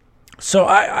 So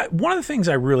one of the things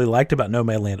I really liked about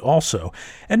Nomadland also,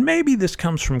 and maybe this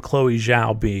comes from Chloe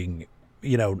Zhao being,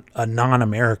 a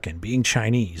non-American, being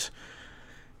Chinese,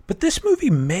 but this movie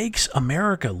makes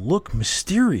America look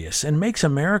mysterious and makes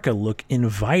America look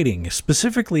inviting,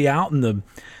 specifically out in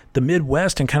the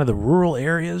Midwest and kind of the rural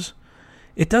areas.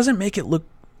 It doesn't make it look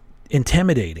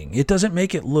intimidating. It doesn't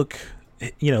make it look,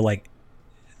 like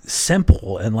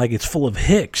simple and like it's full of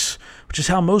hicks, which is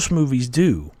how most movies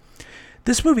do.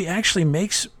 This movie actually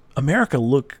makes America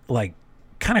look like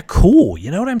kind of cool.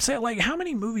 You know what I'm saying? Like, how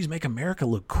many movies make America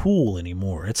look cool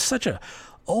anymore? It's such a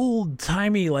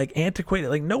old-timey,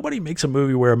 antiquated, nobody makes a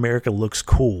movie where America looks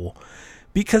cool,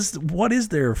 because what is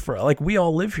there for, we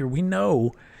all live here. We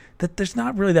know that there's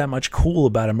not really that much cool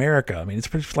about America. I mean, it's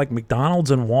pretty like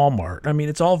McDonald's and Walmart. I mean,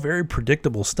 it's all very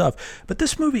predictable stuff, but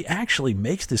this movie actually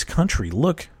makes this country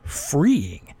look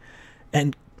freeing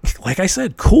and, like I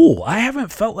said, cool. I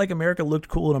haven't felt like America looked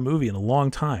cool in a movie in a long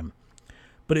time,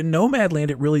 but in Nomadland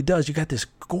it really does. You got this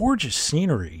gorgeous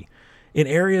scenery in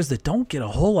areas that don't get a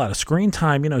whole lot of screen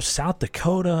time, South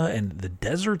Dakota and the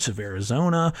deserts of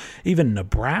Arizona, even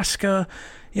Nebraska.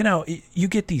 You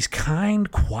get these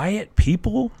kind, quiet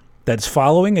people that's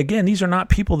following. Again, these are not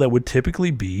people that would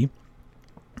typically be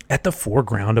at the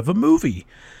foreground of a movie,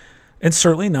 and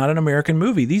certainly not an American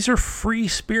movie. These are free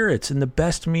spirits in the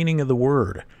best meaning of the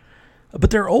word. But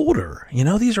they're older,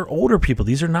 these are older people.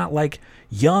 These are not like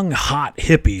young, hot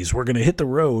hippies. We're going to hit the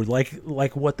road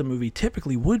like what the movie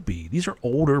typically would be. These are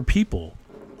older people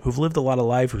who've lived a lot of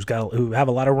life, who have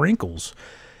a lot of wrinkles,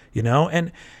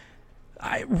 and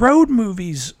road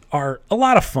movies are a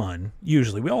lot of fun.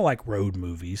 Usually we all like road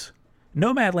movies.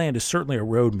 Nomadland is certainly a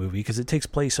road movie because it takes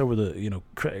place over the,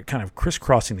 kind of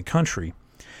crisscrossing the country.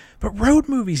 But road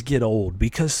movies get old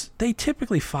because they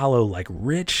typically follow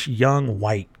rich, young,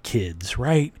 white kids,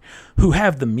 right? Who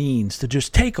have the means to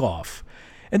just take off.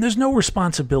 And there's no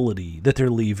responsibility that they're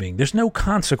leaving. There's no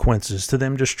consequences to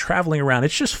them just traveling around.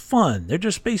 It's just fun. They're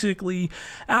just basically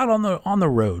out on the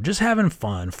road, just having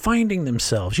fun, finding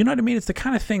themselves. You know what I mean? It's the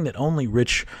kind of thing that only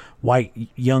rich, white,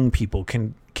 young people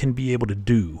can be able to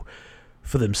do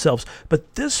for themselves.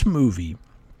 But this movie,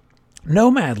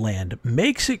 Nomadland,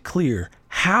 makes it clear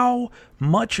how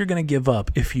much you're going to give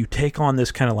up if you take on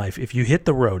this kind of life, if you hit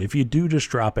the road, if you do just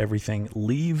drop everything,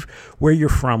 leave where you're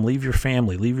from, leave your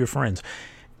family, leave your friends,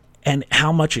 and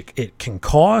how much it can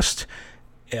cost,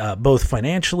 both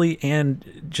financially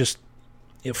and just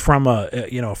from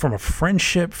a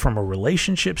friendship, from a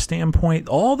relationship standpoint,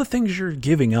 all the things you're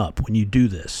giving up when you do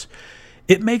this.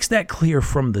 It makes that clear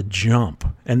from the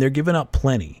jump, and they're giving up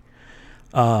plenty.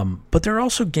 But they're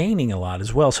also gaining a lot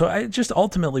as well. So it just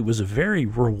ultimately was a very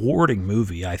rewarding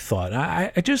movie, I thought.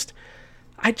 I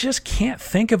just can't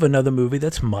think of another movie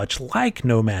that's much like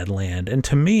Nomadland. And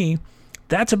to me,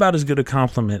 that's about as good a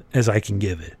compliment as I can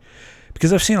give it.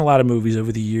 Because I've seen a lot of movies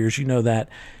over the years, you know that.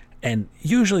 And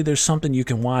usually there's something you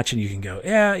can watch and you can go,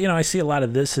 yeah, I see a lot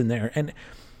of this in there. And,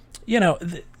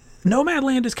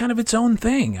 Nomadland is kind of its own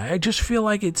thing. I just feel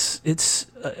like it's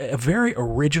a very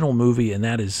original movie, and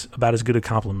that is about as good a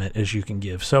compliment as you can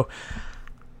give. So,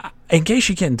 in case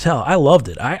you can't tell, I loved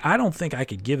it. I don't think I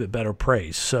could give it better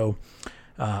praise. So,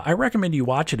 I recommend you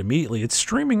watch it immediately. It's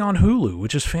streaming on Hulu,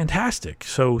 which is fantastic.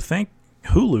 So, thank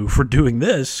Hulu for doing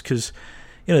this, because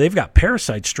they've got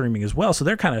Parasite streaming as well. So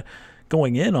they're kind of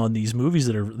going in on these movies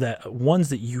that ones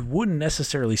that you wouldn't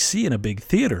necessarily see in a big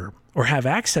theater or have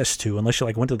access to unless you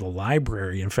went to the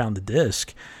library and found the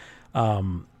disc.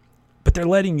 But they're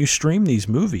letting you stream these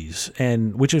movies,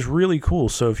 and which is really cool.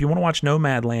 So if you want to watch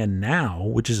Nomadland now,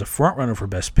 which is a front runner for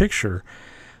Best Picture,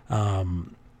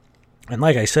 and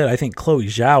like I said, I think Chloe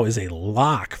Zhao is a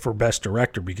lock for Best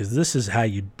Director, because this is how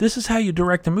you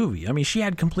direct a movie. I mean, she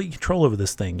had complete control over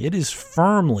this thing. It is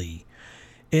firmly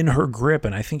in her grip,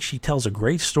 and I think she tells a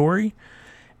great story,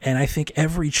 and I think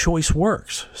every choice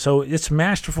works. So it's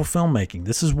masterful filmmaking.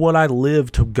 This is what I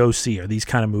live to go see, are these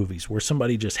kind of movies where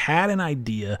somebody just had an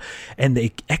idea and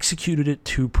they executed it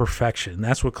to perfection.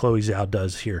 That's what Chloe Zhao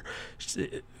does here.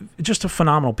 Just a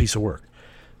phenomenal piece of work.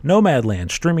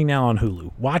 Nomadland, streaming now on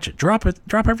Hulu. Watch it. Drop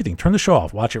everything. Turn the show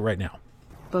off. Watch it right now.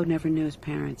 Bo never knew his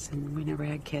parents, and we never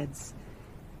had kids.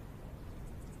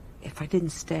 If I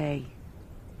didn't stay,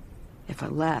 if I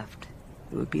left,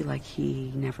 it would be like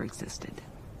he never existed.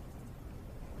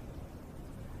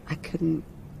 I couldn't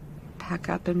pack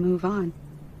up and move on.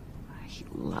 He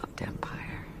loved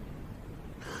Empire.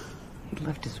 He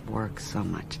loved his work so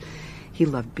much. He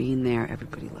loved being there.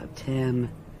 Everybody loved him.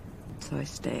 So I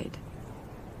stayed.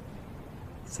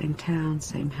 Same town,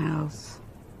 same house.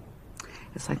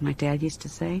 It's like my dad used to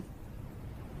say,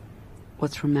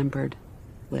 what's remembered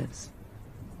lives.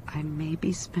 I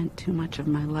maybe spent too much of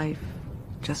my life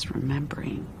just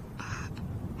remembering Bob.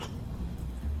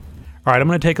 All right, I'm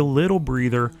going to take a little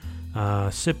breather,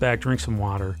 sit back, drink some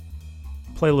water,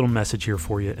 play a little message here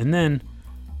for you, and then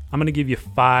I'm going to give you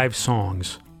 5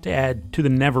 songs to add to the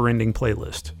never-ending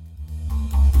playlist.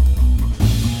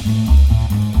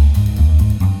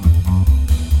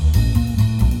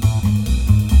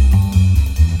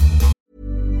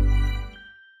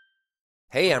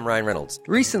 Hey, I'm Ryan Reynolds.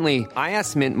 Recently, I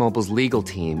asked Mint Mobile's legal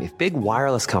team if big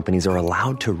wireless companies are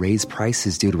allowed to raise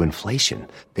prices due to inflation.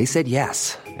 They said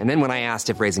yes. And then when I asked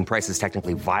if raising prices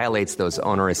technically violates those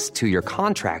onerous 2-year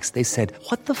contracts, they said,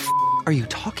 "What the f*** are you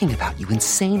talking about, you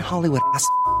insane Hollywood ass?"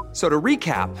 So to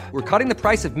recap, we're cutting the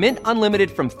price of Mint Unlimited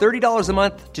from $30 a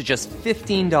month to just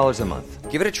 $15 a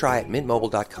month. Give it a try at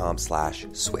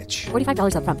mintmobile.com/switch.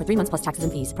 $45 up front for 3 months plus taxes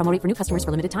and fees. Promo rate for new customers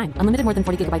for limited time. Unlimited more than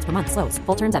 40 gigabytes per month. Slows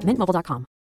full terms at mintmobile.com.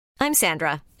 I'm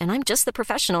Sandra, and I'm just the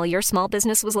professional your small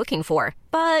business was looking for.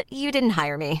 But you didn't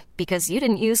hire me because you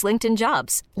didn't use LinkedIn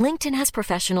Jobs. LinkedIn has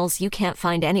professionals you can't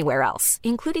find anywhere else,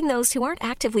 including those who aren't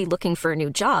actively looking for a new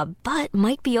job, but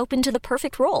might be open to the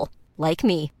perfect role, like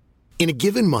me. In a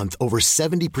given month, over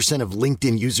 70% of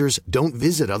LinkedIn users don't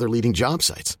visit other leading job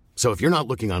sites. So if you're not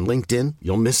looking on LinkedIn,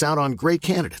 you'll miss out on great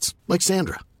candidates like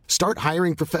Sandra. Start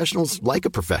hiring professionals like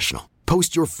a professional.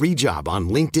 Post your free job on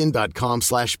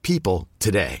linkedin.com/people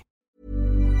today.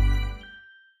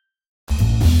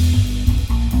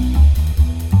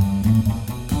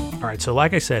 All right, so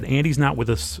like I said, Andy's not with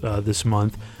us this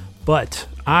month, but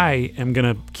I am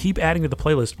going to keep adding to the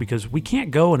playlist because we can't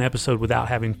go an episode without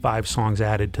having 5 songs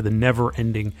added to the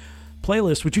never-ending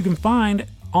playlist, which you can find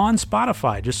on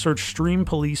Spotify. Just search Stream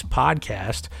Police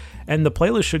Podcast, and the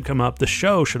playlist should come up. The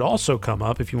show should also come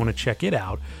up if you want to check it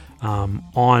out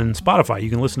on Spotify. You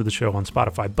can listen to the show on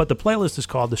Spotify, but the playlist is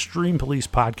called the Stream Police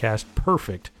Podcast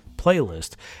Perfect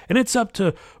Playlist, and it's up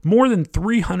to more than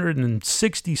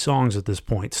 360 songs at this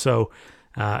point, so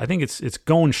I think it's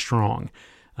going strong.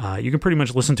 You can pretty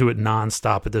much listen to it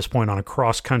nonstop at this point on a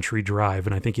cross-country drive,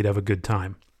 and I think you'd have a good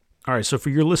time. All right, so for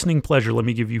your listening pleasure, let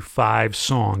me give you 5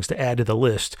 songs to add to the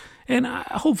list, and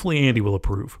hopefully Andy will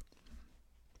approve.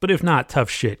 But if not, tough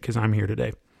shit, because I'm here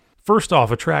today. First off,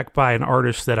 a track by an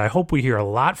artist that I hope we hear a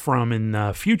lot from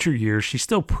in future years. She's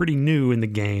still pretty new in the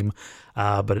game,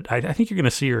 but I think you're going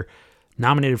to see her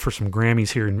nominated for some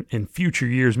Grammys here in future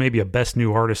years, maybe a Best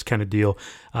New Artist kind of deal.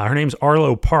 Her name's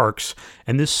Arlo Parks,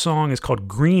 and this song is called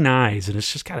Green Eyes, and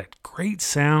it's just got a great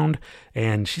sound,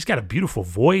 and she's got a beautiful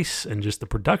voice, and just the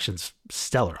production's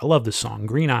stellar. I love this song,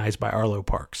 Green Eyes by Arlo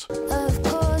Parks. Of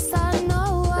course I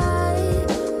know why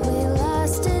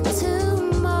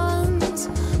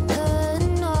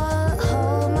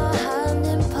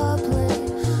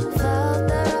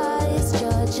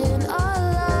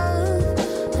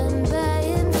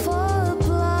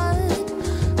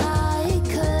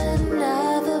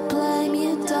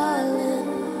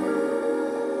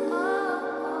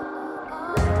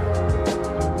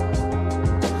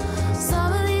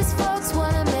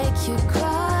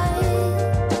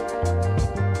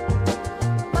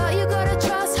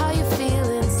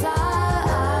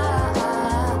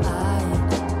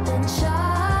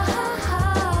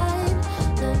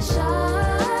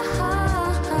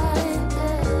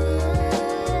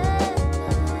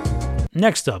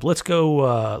Next up, let's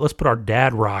go. Let's put our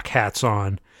dad rock hats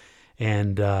on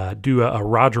and do a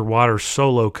Roger Waters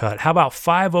solo cut. How about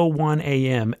 5:01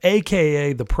 a.m.,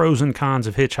 a.k.a. The Pros and Cons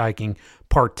of Hitchhiking,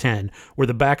 Part 10, where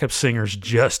the backup singers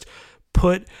just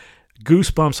put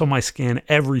goosebumps on my skin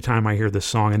every time I hear this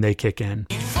song and they kick in.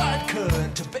 Vodka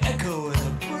and tobacco and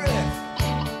a breath.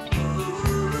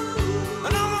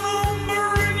 And I'm a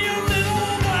number in your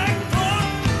little black book.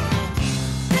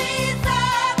 These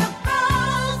are the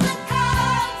pros and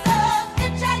cons of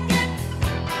hitchhiking.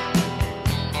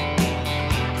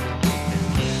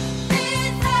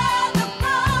 These are the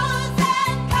pros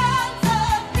and cons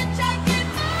of hitchhiking.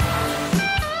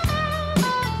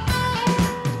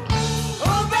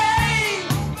 Oh, babe,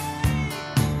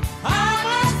 I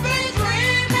must be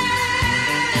dreaming.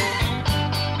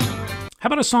 How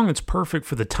about a song that's perfect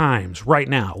for the times right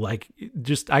now? Like,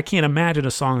 just, I can't imagine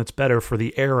a song that's better for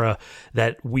the era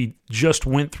that we just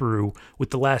went through with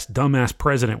the last dumbass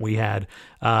president we had.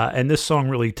 And this song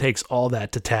really takes all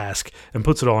that to task and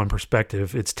puts it all in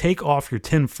perspective. It's Take Off Your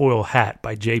Tinfoil Hat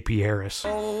by J.P. Harris.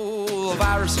 Oh, the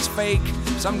virus is fake,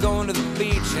 so I'm going to the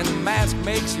beach, and the mask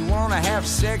makes you want to have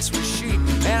sex with sheep,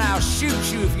 and I'll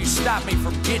shoot you if you stop me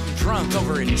from getting drunk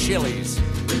over at Chili's.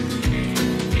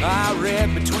 I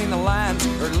read between the lines,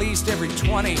 or at least every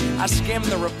 20. I skimmed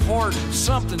the report,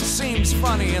 something seems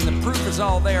funny, and the proof is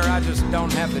all there, I just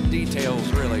don't have the details,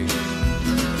 really.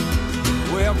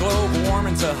 Well, global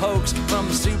warming's a hoax from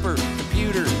the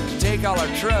supercomputer. Take all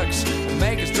our trucks and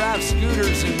make us drive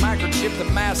scooters and microchip the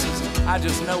masses. I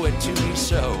just know it to be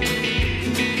so.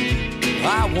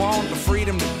 I want the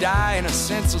freedom to die in a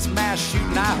senseless mass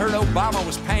shooting. I heard Obama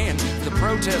was paying for the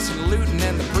protests and looting,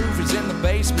 and the proof is in the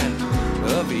basement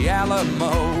of the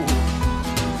Alamo.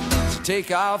 So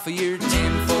take off of your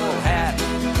tinfoil hat.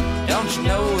 Don't you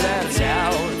know that's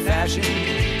out of fashion?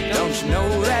 Don't you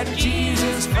know that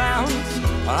Jesus frowns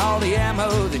on all the ammo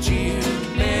that you've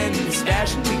been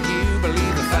stashing? Do you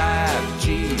believe the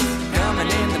 5G's coming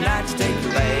in the night to take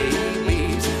your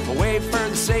babies away for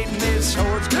the Satanist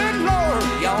hordes? Good Lord,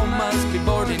 y'all must be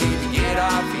bored. You need to get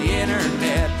off the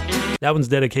internet. That one's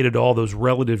dedicated to all those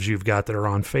relatives you've got that are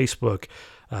on Facebook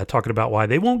talking about why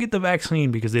they won't get the vaccine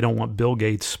because they don't want Bill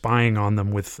Gates spying on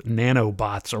them with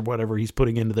nanobots or whatever he's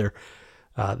putting into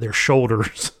their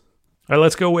shoulders. All right,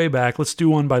 let's go way back. Let's do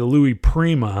one by Louis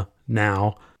Prima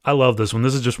now. I love this one.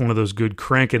 This is just one of those good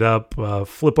crank it up,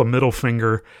 flip a middle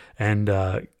finger, and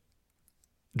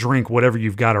drink whatever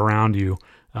you've got around you,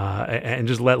 and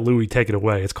just let Louis take it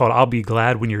away. It's called I'll Be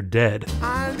Glad When You're Dead.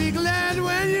 I'll be glad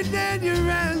when you're dead, you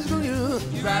rascal you.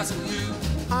 You rascal you.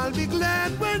 I'll be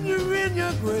glad when you're in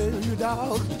your grave, you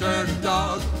dog. Dirty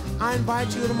dog. I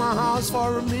invite you to my house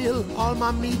for a meal. All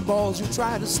my meatballs you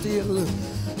try to steal.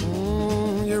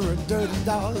 You're a dirty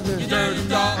dog. You dirty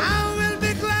dog. I will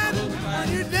be glad when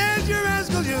you're dead, you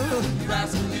rascal you. You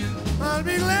rascal you. I'll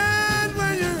be glad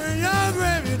when you're in your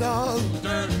grave, you dog.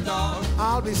 Dirty dog.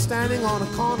 I'll be standing on a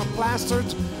corner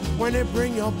plastered when they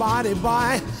bring your body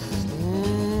by.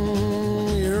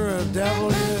 You're a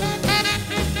devil, yeah.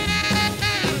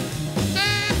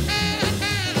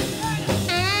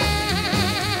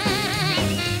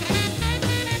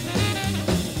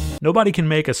 Nobody can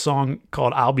make a song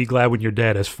called I'll Be Glad When You're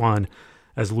Dead as fun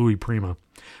as Louis Prima.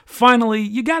 Finally,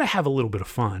 you got to have a little bit of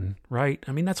fun, right?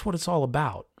 I mean, that's what it's all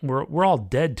about. We're all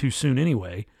dead too soon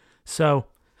anyway. So,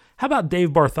 how about Dave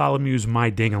Bartholomew's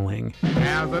My Ding-a-Ling?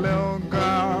 There's a little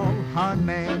girl, her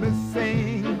name is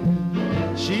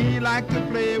Sing. She liked to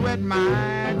play with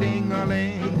my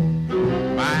ding-a-ling.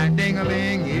 My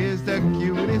ding-a-ling is the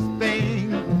cutest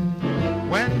thing.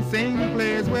 When Sing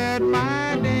plays with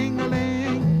my ding-a-ling.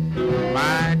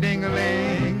 My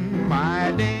ding-a-ling,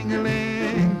 my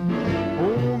ding-a-ling,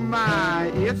 oh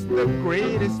my, it's the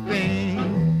greatest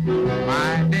thing.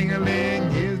 My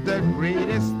ding-a-ling is the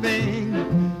greatest thing.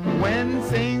 When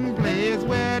Sing plays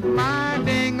with my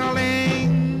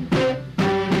ding-a-ling.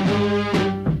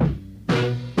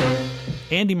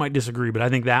 Andy might disagree, but I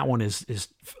think that one is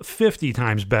 50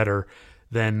 times better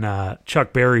than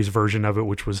Chuck Berry's version of it,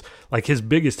 which was like his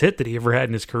biggest hit that he ever had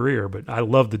in his career. But I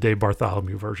love the Dave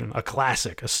Bartholomew version, a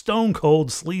classic, a stone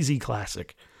cold sleazy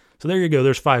classic. So there you go.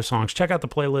 There's 5 songs. Check out the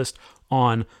playlist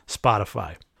on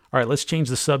Spotify. All right, let's change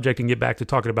the subject and get back to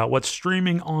talking about what's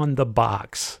streaming on the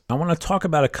box. I want to talk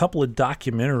about a couple of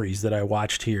documentaries that I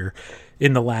watched here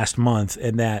in the last month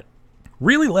and that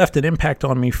really left an impact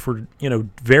on me for,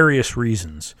 various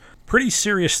reasons. Pretty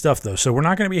serious stuff, though, so we're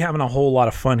not going to be having a whole lot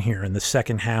of fun here in the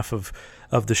second half of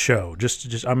the show.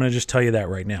 Just I'm going to just tell you that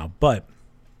right now. But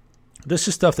this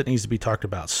is stuff that needs to be talked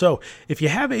about. So if you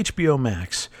have HBO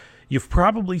Max, you've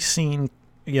probably seen,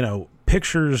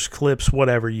 pictures, clips,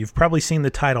 whatever, you've probably seen the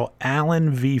title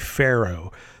Alan v.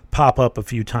 Farrow pop up a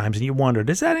few times, and you wondered,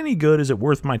 is that any good? Is it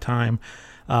worth my time?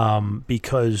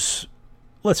 Because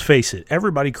let's face it,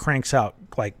 everybody cranks out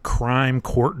like crime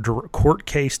court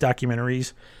case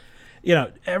documentaries. You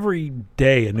know, every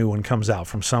day a new one comes out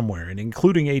from somewhere, and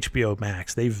including HBO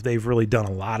Max. They've really done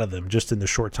a lot of them just in the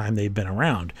short time they've been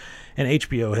around. And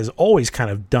HBO has always kind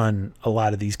of done a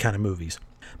lot of these kind of movies.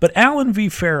 But Alan v.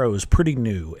 Farrow is pretty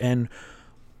new, and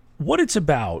what it's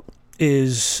about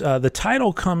is the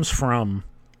title comes from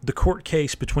the court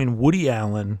case between Woody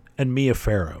Allen and Mia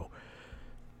Farrow,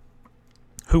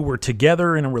 who were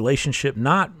together in a relationship,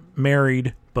 not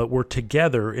married, but were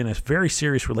together in a very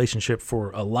serious relationship for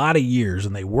a lot of years,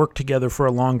 and they worked together for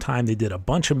a long time. They did a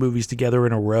bunch of movies together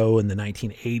in a row in the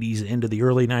 1980s into the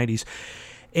early 90s,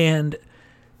 and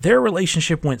their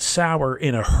relationship went sour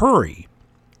in a hurry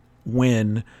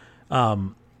when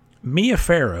Mia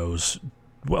Farrow's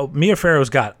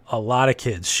got a lot of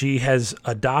kids. She has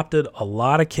adopted a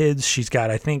lot of kids. She's got,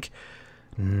 I think,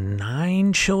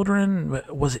 9 children.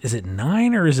 Is it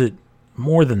 9 or is it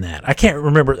more than that? I can't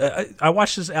remember. I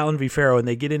watched this Alan v. Farrow, and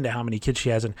they get into how many kids she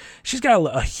has, and she's got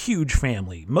a huge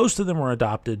family. Most of them are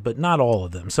adopted, but not all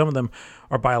of them. Some of them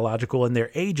are biological, and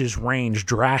their ages range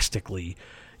drastically,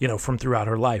 you know, from throughout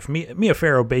her life. Mia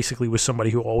Farrow basically was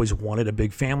somebody who always wanted a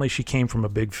big family. She came from a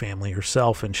big family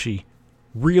herself, and she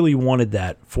really wanted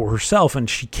that for herself, and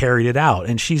she carried it out.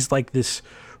 And she's like this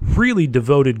really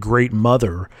devoted, great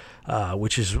mother,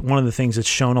 which is one of the things that's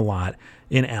shown a lot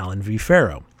in Alan v.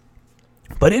 Farrow.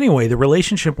 But anyway, the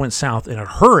relationship went south in a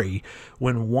hurry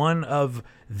when one of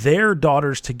their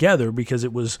daughters together, because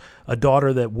it was a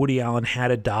daughter that Woody Allen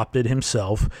had adopted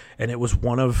himself, and it was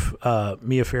one of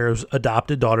Mia Farrow's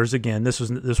adopted daughters. Again, this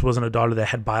wasn't a daughter that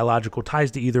had biological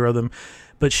ties to either of them,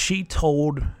 but she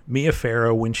told Mia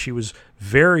Farrow when she was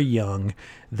very young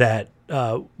that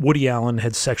Woody Allen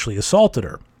had sexually assaulted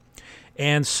her.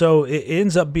 And so it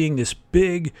ends up being this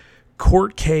big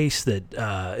court case that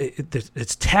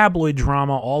it's tabloid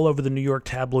drama all over the New York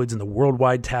tabloids and the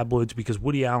worldwide tabloids, because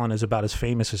Woody Allen is about as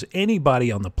famous as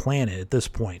anybody on the planet at this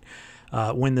point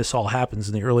when this all happens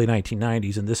in the early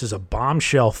 1990s. And this is a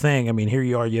bombshell thing. I mean, here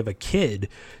you are, you have a kid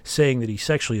saying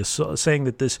that saying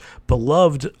that this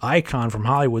beloved icon from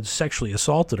Hollywood sexually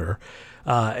assaulted her.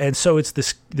 And so it's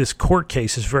this court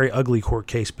case, this very ugly court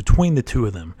case between the two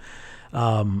of them.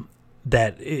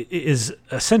 That is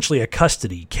essentially a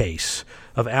custody case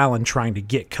of Alan trying to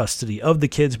get custody of the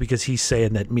kids, because he's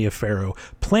saying that Mia Farrow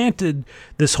planted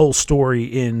this whole story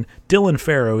in Dylan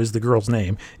Farrow is the girl's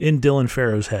name, in Dylan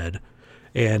Farrow's head,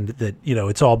 and that, you know,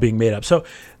 it's all being made up. So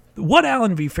what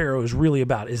Alan v. Farrow is really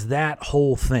about is that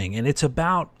whole thing, and it's a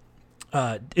lot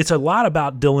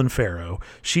about Dylan Farrow.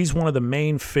 She's one of the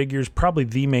main figures, probably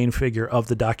the main figure of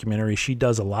the documentary. She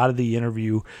does a lot of the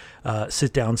interview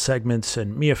sit-down segments,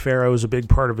 and Mia Farrow is a big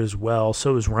part of it as well.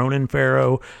 So is Ronan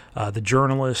Farrow, the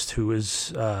journalist, who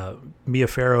is Mia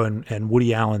Farrow and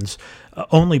Woody Allen's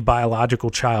only biological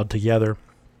child together.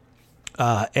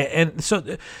 And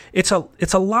so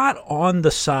it's a lot on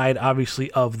the side, obviously,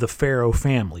 of the Farrow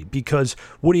family, because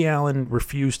Woody Allen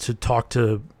refused to talk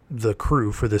to the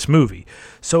crew for this movie.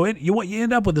 So what you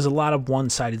end up with is a lot of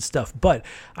one-sided stuff. But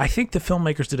I think the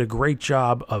filmmakers did a great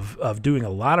job of doing a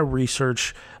lot of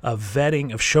research, of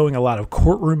vetting, of showing a lot of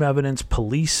courtroom evidence,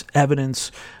 police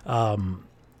evidence,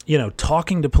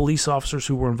 talking to police officers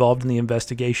who were involved in the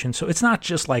investigation. So it's not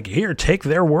just like, here, take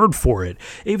their word for it.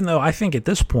 Even though I think at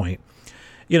this point,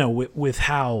 with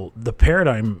how the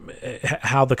paradigm,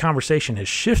 how the conversation has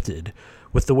shifted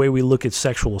with the way we look at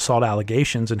sexual assault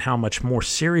allegations and how much more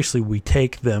seriously we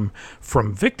take them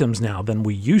from victims now than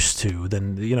we used to,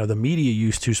 than the media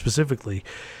used to specifically.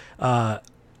 I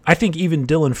think even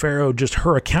Dylan Farrow, just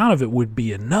her account of it would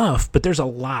be enough, but there's a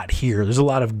lot here. There's a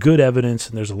lot of good evidence,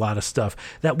 and there's a lot of stuff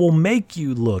that will make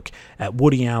you look at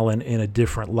Woody Allen in a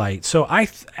different light. So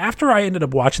after I ended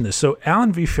up watching this, so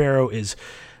Alan v. Farrow is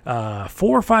 4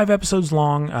 or 5 episodes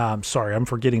long. Sorry, I'm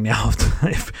forgetting now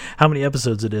how many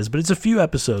episodes it is, but it's a few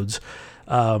episodes,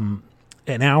 an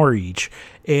hour each,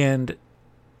 and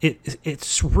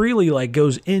it's really like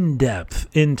goes in depth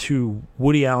into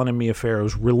Woody Allen and Mia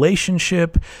Farrow's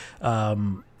relationship,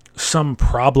 some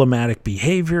problematic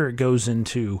behavior. It goes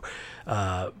into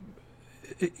the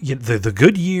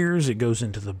good years, it goes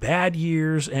into the bad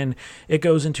years, and it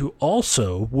goes into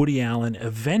also Woody Allen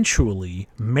eventually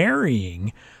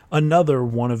marrying another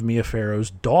one of Mia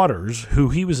Farrow's daughters, who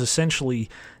he was essentially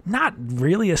not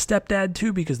really a stepdad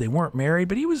to because they weren't married,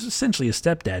 but he was essentially a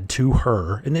stepdad to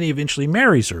her, and then he eventually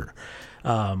marries her.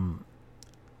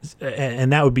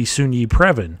 and that would be Sunyi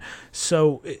Previn.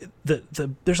 So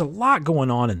there's a lot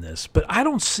going on in this, but I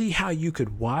don't see how you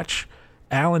could watch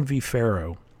Allen v.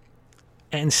 Farrow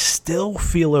and still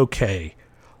feel okay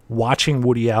watching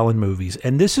Woody Allen movies.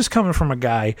 And this is coming from a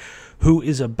guy who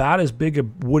is about as big a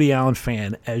Woody Allen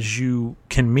fan as you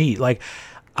can meet. Like,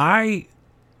 I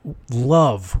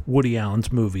love Woody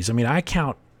Allen's movies. I mean, I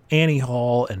count Annie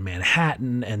Hall and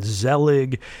Manhattan and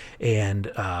Zelig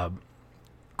and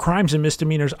Crimes and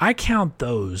Misdemeanors. I count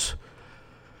those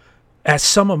as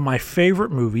some of my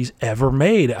favorite movies ever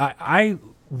made. I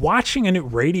watching a new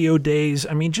Radio Days,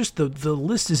 I mean, just the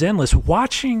list is endless.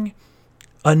 Watching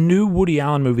a new Woody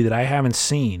Allen movie that I haven't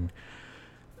seen,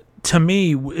 to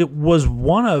me, it was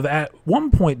at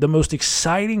one point, the most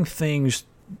exciting things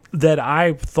that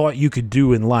I thought you could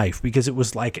do in life, because it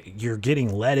was like you're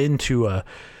getting led into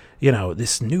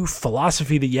this new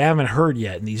philosophy that you haven't heard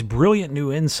yet, and these brilliant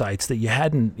new insights that you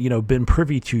hadn't, been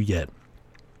privy to yet.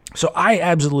 So I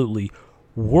absolutely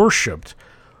worshipped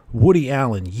Woody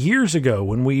Allen years ago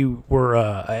when we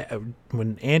were,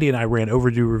 when Andy and I ran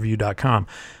OverdueReview.com.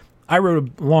 I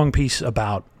wrote a long piece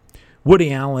about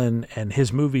Woody Allen and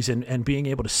his movies and being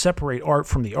able to separate art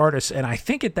from the artist. And I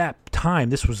think at that time,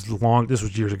 this was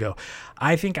years ago,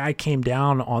 I think I came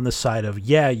down on the side of,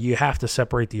 you have to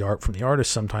separate the art from the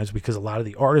artist sometimes, because a lot of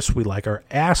the artists we like are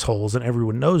assholes and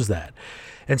everyone knows that.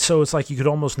 And so it's like you could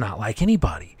almost not like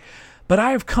anybody. But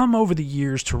I have come over the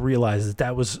years to realize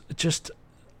that was just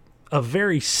a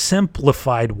very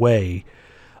simplified way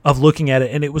of looking at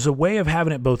it. And it was a way of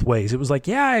having it both ways. It was like,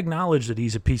 I acknowledge that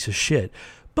he's a piece of shit,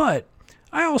 but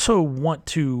I also want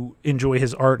to enjoy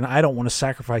his art, and I don't want to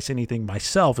sacrifice anything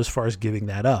myself as far as giving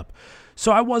that up.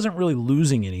 So I wasn't really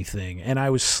losing anything, and I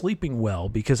was sleeping well,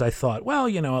 because I thought,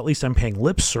 at least I'm paying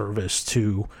lip service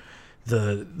to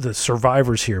the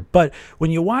survivors here. But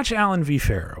when you watch Allen v.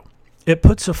 Farrow, it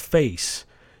puts a face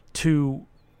to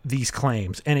these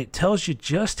claims, and it tells you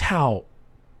just how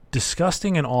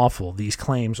disgusting and awful these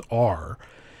claims are.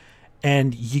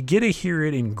 And you get to hear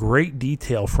it in great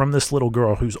detail from this little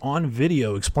girl who's on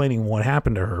video explaining what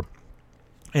happened to her,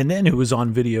 and then who was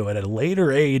on video at a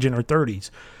later age in her 30s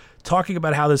talking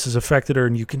about how this has affected her,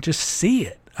 and you can just see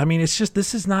it. I mean, it's just,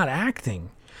 this is not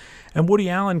acting. And Woody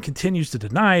Allen continues to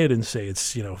deny it and say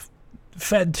it's,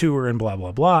 fed to her and blah,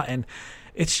 blah, blah. And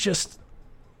it's just,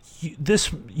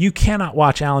 you cannot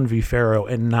watch Allen v. Farrow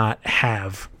and not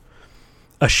have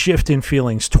a shift in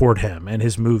feelings toward him and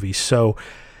his movies. So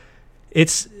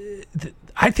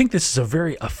I think this is a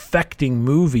very affecting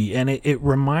movie, and it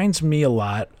reminds me a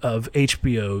lot of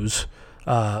HBO's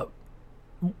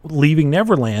Leaving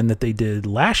Neverland that they did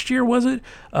last year, was it?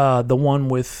 The one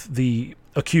with the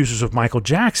accusers of Michael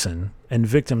Jackson and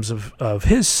victims of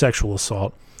his sexual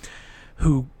assault,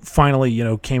 who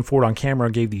finally, came forward on camera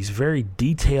and gave these very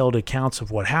detailed accounts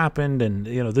of what happened. And,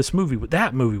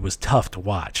 that movie was tough to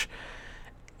watch.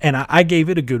 And I gave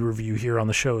it a good review here on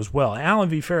the show as well. Allen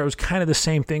v. Farrow is kind of the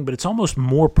same thing, but it's almost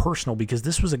more personal, because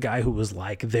this was a guy who was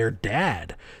like their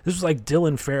dad. This was like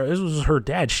Dylan Farrow. This was her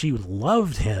dad. She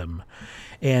loved him,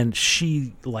 and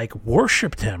she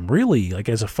worshipped him really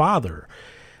as a father.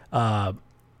 And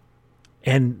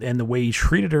the way he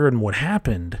treated her and what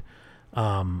happened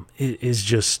is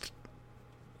just,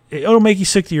 it'll make you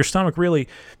sick to your stomach, really.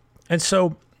 And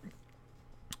so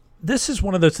this is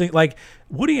one of those things,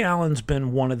 Woody Allen's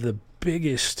been one of the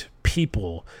biggest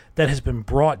people that has been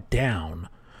brought down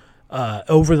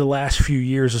over the last few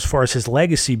years as far as his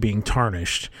legacy being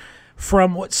tarnished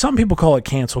from what some people call it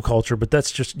cancel culture, but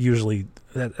that's just usually,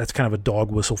 that's kind of a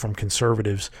dog whistle from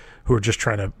conservatives who are just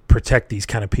trying to protect these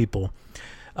kind of people.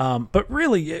 But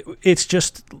really, it's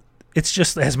just,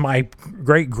 as my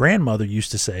great-grandmother used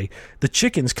to say, the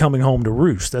chicken's coming home to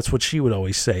roost. That's what she would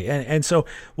always say. And so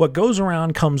what goes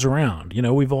around comes around.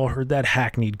 We've all heard that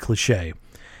hackneyed cliche.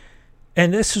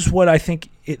 And this is what I think,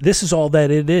 this is all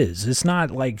that it is. It's not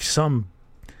some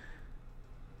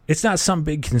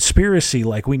big conspiracy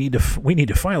we need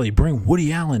to finally bring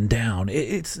Woody Allen down.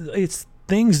 It's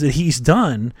things that he's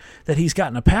done that he's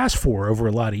gotten a pass for over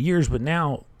a lot of years, but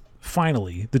now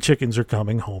finally the chickens are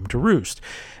coming home to roost.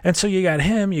 And so you got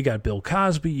him, you got Bill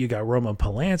Cosby, you got Roman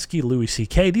Polanski, Louis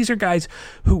C.K. These are guys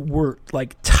who were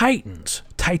titans,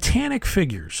 titanic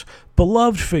figures,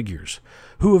 beloved figures,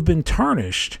 who have been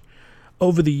tarnished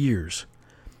over the years.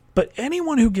 But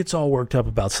anyone who gets all worked up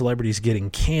about celebrities getting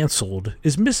canceled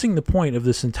is missing the point of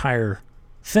this entire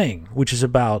thing, which is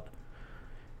about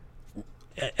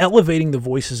elevating the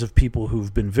voices of people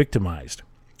who've been victimized.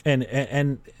 And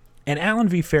Allen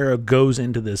v. Farrow goes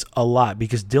into this a lot,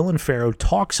 because Dylan Farrow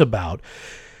talks about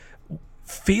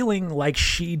feeling like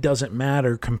she doesn't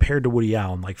matter compared to Woody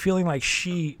Allen, like feeling like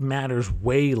she matters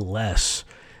way less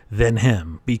than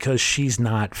him because she's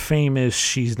not famous.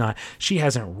 She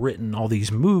hasn't written all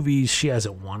these movies. She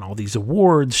hasn't won all these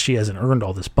awards. She hasn't earned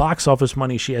all this box office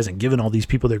money. She hasn't given all these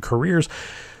people their careers.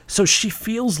 So she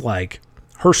feels like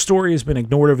her story has been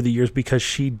ignored over the years because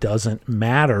she doesn't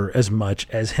matter as much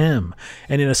as him.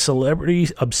 And in a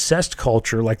celebrity-obsessed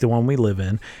culture like the one we live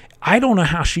in, I don't know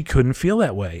how she couldn't feel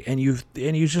that way. And you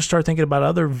just start thinking about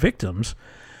other victims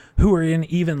who are in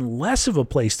even less of a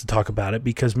place to talk about it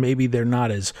because maybe they're not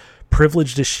as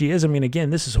privileged as she is. I mean, again,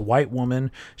 this is a white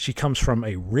woman. She comes from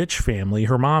a rich family.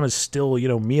 Her mom is still,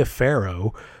 Mia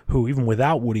Farrow, who even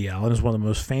without Woody Allen is one of the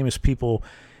most famous people,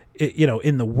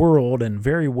 in the world and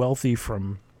very wealthy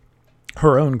from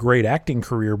her own great acting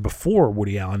career before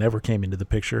Woody Allen ever came into the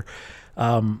picture.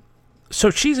 So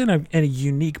she's in a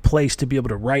unique place to be able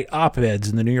to write op-eds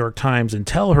in the New York Times and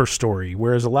tell her story,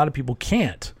 whereas a lot of people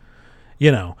can't.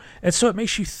 And so it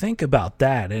makes you think about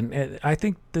that. And I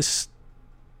think this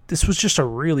was just a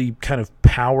really kind of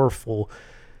powerful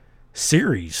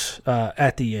series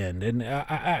at the end. And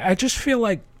I just feel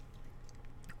like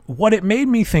what it made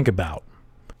me think about,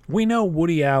 we know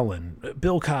Woody Allen,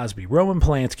 Bill Cosby, Roman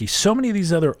Polanski, so many of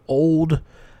these other old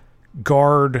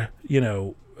guard,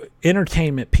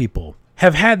 entertainment people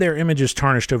have had their images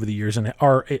tarnished over the years and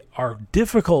are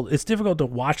difficult. It's difficult to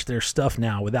watch their stuff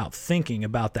now without thinking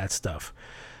about that stuff,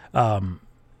 and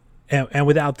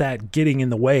without that getting in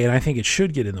the way. And I think it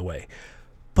should get in the way.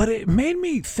 But it made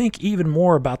me think even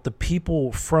more about the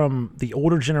people from the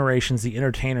older generations, the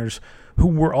entertainers who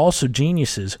were also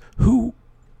geniuses, who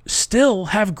still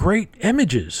have great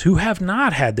images, who have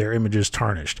not had their images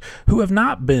tarnished, who have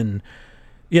not been,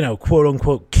 quote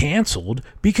unquote, canceled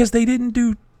because they didn't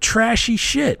do trashy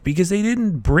shit, because they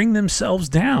didn't bring themselves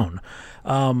down,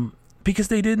 because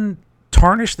they didn't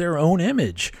tarnish their own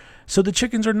image. So the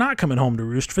chickens are not coming home to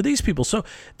roost for these people. So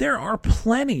there are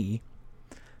plenty,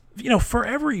 for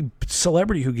every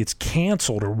celebrity who gets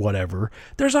canceled or whatever,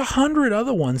 there's 100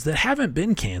 other ones that haven't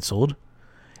been canceled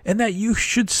and that you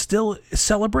should still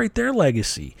celebrate their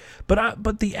legacy.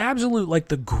 But the absolute, like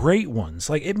the great ones,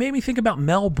 like it made me think about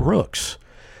Mel Brooks.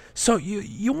 So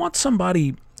you want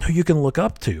somebody who you can look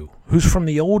up to, who's from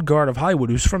the old guard of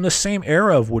Hollywood, who's from the same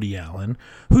era of Woody Allen,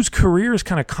 whose career is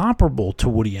kind of comparable to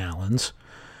Woody Allen's.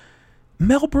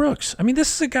 Mel Brooks. I mean,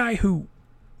 this is a guy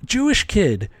Jewish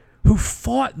kid who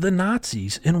fought the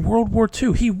Nazis in World War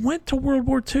II. He went to World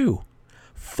War II,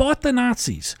 fought the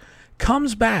Nazis,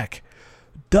 comes back,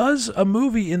 does a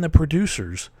movie in The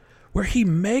Producers where he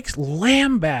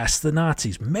lambasts the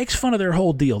Nazis, makes fun of their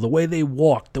whole deal, the way they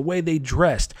walked, the way they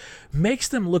dressed, makes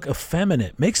them look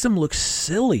effeminate, makes them look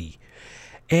silly,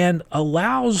 and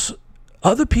allows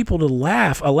other people to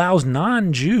laugh, allows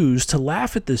non-Jews to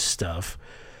laugh at this stuff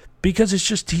because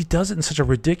he does it in such a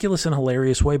ridiculous and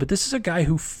hilarious way. But this is a guy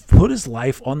who put his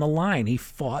life on the line. He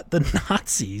fought the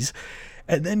Nazis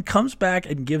and then comes back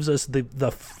and gives us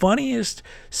the funniest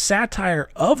satire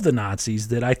of the Nazis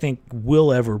that I think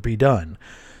will ever be done.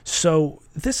 So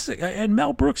and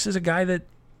Mel Brooks is a guy that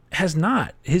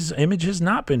his image has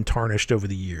not been tarnished over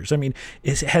the years. I mean,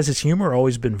 has his humor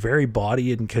always been very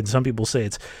bawdy, and can some people say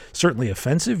it's certainly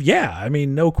offensive? Yeah, I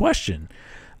mean, no question.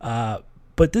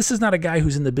 But this is not a guy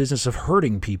who's in the business of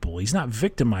hurting people. He's not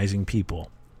victimizing people.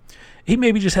 He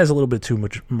maybe just has a little bit too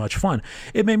much fun.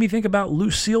 It made me think about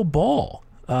Lucille Ball.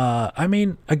 I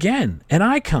mean, again, an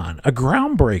icon, a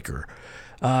groundbreaker,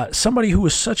 somebody who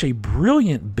was such a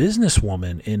brilliant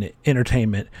businesswoman in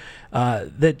entertainment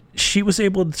that she was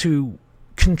able to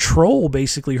control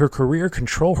basically her career,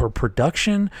 control her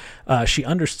production. She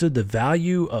understood the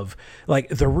value of, like,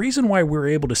 the reason why we're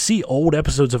able to see old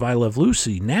episodes of I Love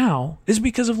Lucy now is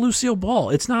because of Lucille Ball.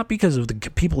 It's not because of the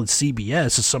people at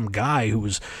CBS or some guy who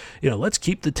was, let's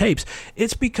keep the tapes.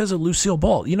 It's because of Lucille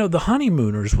Ball. The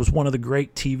Honeymooners was one of the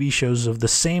great TV shows of the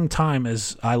same time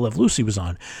as I Love Lucy was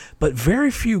on, but very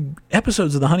few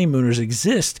episodes of The Honeymooners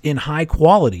exist in high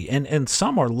quality, and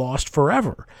some are lost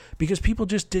forever because people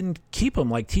just didn't keep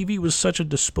them. Like, TV was such a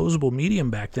disposable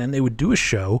medium back then. They would do a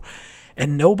show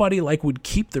and nobody would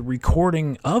keep the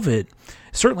recording of it,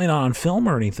 certainly not on film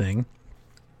or anything,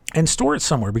 and store it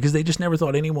somewhere because they just never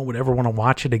thought anyone would ever want to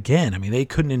watch it again. I mean, they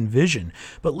couldn't envision.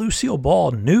 But Lucille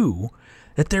Ball knew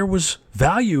that there was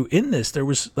value in this. There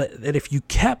was that if you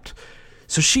kept,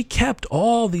 so she kept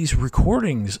all these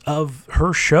recordings of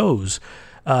her shows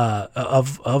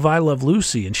of I Love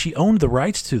Lucy, and she owned the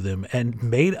rights to them and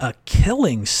made a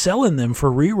killing selling them for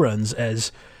reruns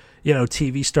as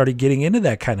TV started getting into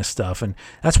that kind of stuff. And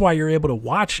that's why you're able to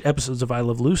watch episodes of I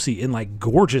Love Lucy in like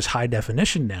gorgeous high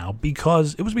definition now,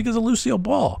 because it was because of Lucille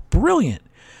Ball. Brilliant.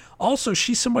 Also,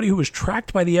 she's somebody who was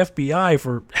tracked by the FBI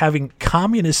for having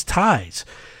communist ties.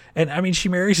 And I mean, she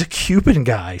marries a Cuban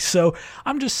guy. So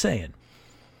I'm just saying,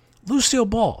 Lucille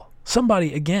Ball,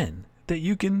 somebody, again, that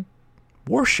you can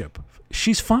worship.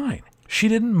 She's fine. She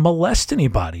didn't molest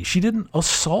anybody. She didn't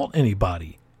assault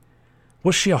anybody.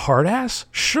 Was she a hard ass?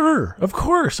 Sure, of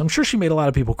course. I'm sure she made a lot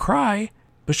of people cry,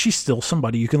 but she's still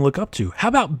somebody you can look up to. How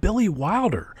about Billy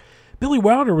Wilder? Billy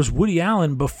Wilder was Woody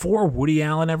Allen before Woody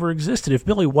Allen ever existed. If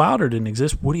Billy Wilder didn't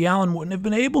exist, Woody Allen wouldn't have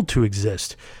been able to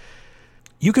exist.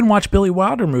 You can watch Billy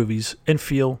Wilder movies and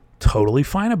feel totally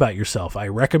fine about yourself. I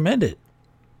recommend it.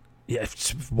 Yeah,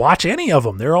 watch any of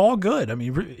them. They're all good. I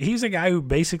mean, he's a guy who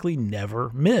basically never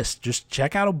missed. Just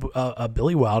check out a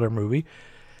Billy Wilder movie,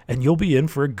 and you'll be in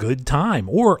for a good time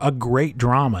or a great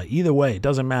drama. Either way, it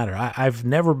doesn't matter. I've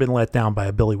never been let down by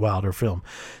a Billy Wilder film.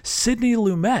 Sidney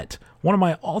Lumet, one of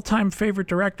my all-time favorite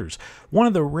directors, one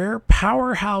of the rare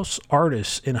powerhouse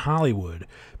artists in Hollywood,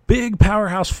 big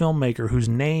powerhouse filmmaker whose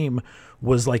name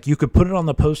was like you could put it on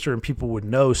the poster and people would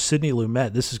know Sidney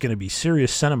Lumet. This is going to be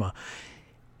serious cinema.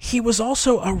 He was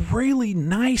also a really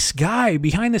nice guy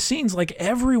behind the scenes, like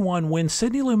everyone. When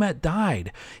Sidney Lumet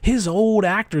died, his old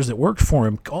actors that worked for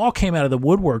him all came out of the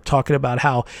woodwork talking about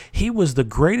how he was the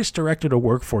greatest director to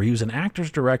work for. He was an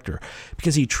actor's director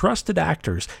because he trusted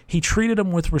actors. He treated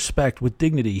them with respect, with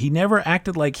dignity. He never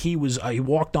acted like he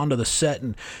walked onto the set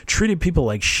and treated people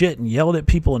like shit and yelled at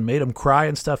people and made them cry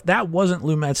and stuff. That wasn't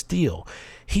Lumet's deal.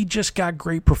 He just got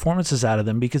great performances out of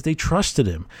them because they trusted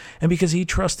him and because he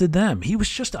trusted them. He was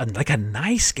just like a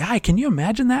nice guy. Can you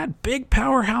imagine that? Big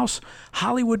powerhouse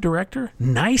Hollywood director,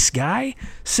 nice guy.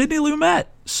 Sidney Lumet,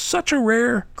 such a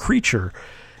rare creature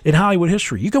in Hollywood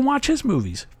history. You can watch his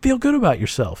movies, feel good about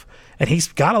yourself. And he's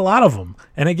got a lot of them.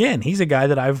 And again, he's a guy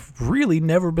that I've really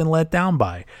never been let down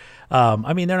by.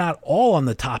 I mean, they're not all on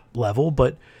the top level,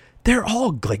 but they're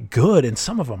all like good. And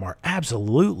some of them are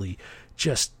absolutely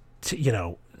just,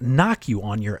 knock you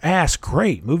on your ass.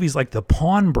 Great. Movies like The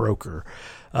Pawnbroker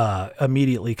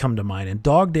immediately come to mind. And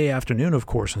Dog Day Afternoon, of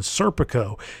course, and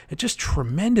Serpico. It's just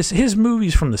tremendous. His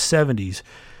movies from the 70s,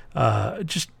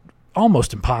 just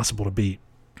almost impossible to beat.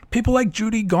 People like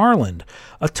Judy Garland,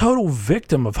 a total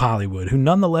victim of Hollywood, who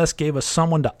nonetheless gave us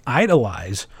someone to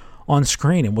idolize on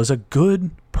screen and was a good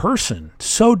person,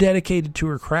 so dedicated to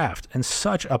her craft and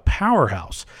such a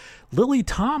powerhouse. Lily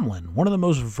Tomlin, one of the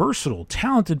most versatile,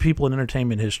 talented people in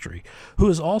entertainment history, who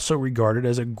is also regarded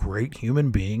as a great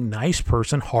human being, nice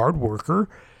person, hard worker,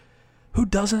 who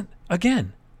doesn't,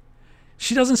 again,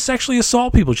 she doesn't sexually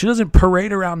assault people. She doesn't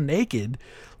parade around naked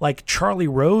like Charlie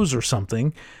Rose or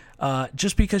something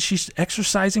just because she's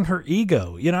exercising her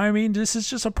ego. You know what I mean? This is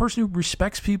just a person who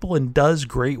respects people and does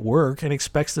great work and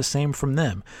expects the same from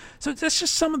them. So that's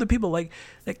just some of the people like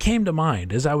that came to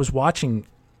mind as I was watching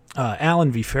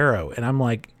Alan V. Farrow, and I'm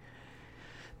like,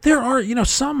 there are,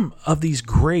 some of these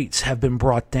greats have been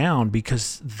brought down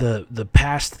because the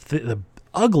past, the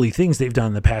ugly things they've done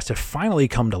in the past have finally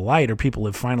come to light, or people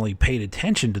have finally paid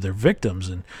attention to their victims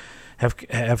and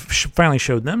have finally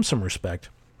showed them some respect.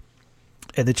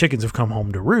 And the chickens have come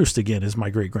home to roost again, as my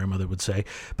great grandmother would say.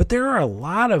 But there are a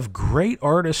lot of great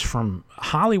artists from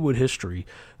Hollywood history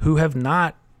who have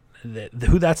not.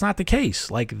 Who that's not the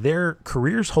case. Like, their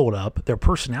careers hold up, their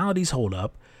personalities hold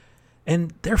up,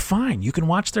 and they're fine. You can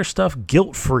watch their stuff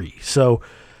guilt-free. So,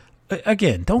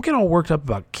 again, don't get all worked up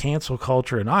about cancel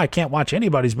culture and I can't watch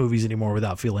anybody's movies anymore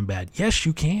without feeling bad. Yes,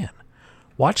 you can.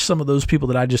 Watch some of those people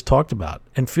that I just talked about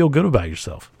and feel good about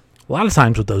yourself. A lot of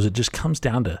times with those, it just comes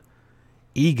down to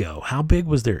ego. How big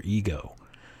was their ego?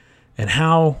 And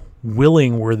how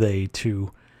willing were they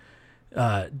to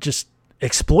just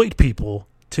exploit people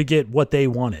to get what they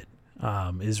wanted,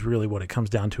 is really what it comes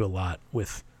down to a lot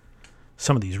with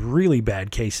some of these really bad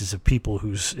cases of people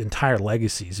whose entire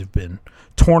legacies have been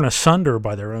torn asunder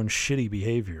by their own shitty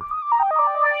behavior.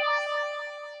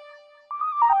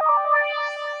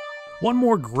 One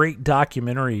more great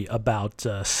documentary about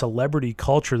celebrity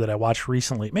culture that I watched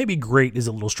recently. Maybe great is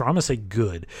a little strong. I'm going to say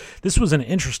good. This was an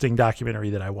interesting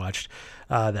documentary that I watched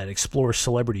that explores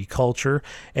celebrity culture.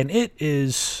 And it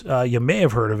is, you may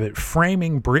have heard of it,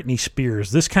 Framing Britney Spears.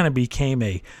 This kind of became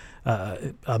a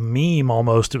meme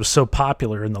almost. It was so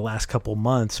popular in the last couple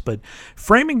months. But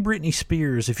Framing Britney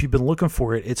Spears, if you've been looking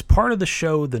for it, it's part of the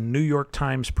show The New York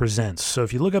Times Presents. So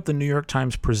if you look up The New York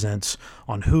Times Presents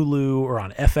on Hulu or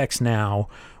on FX Now,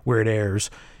 where it airs,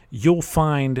 you'll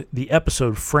find the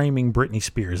episode Framing Britney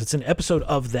Spears. It's an episode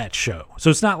of that show. So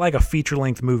it's not like a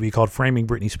feature-length movie called Framing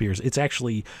Britney Spears. It's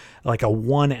actually like a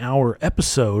 1-hour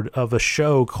episode of a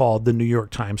show called The New York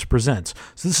Times Presents.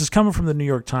 So this is coming from The New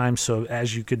York Times, so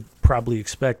as you could probably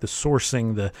expect, the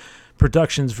sourcing, the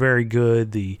production's very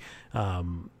good, the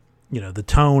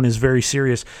tone is very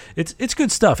serious. It's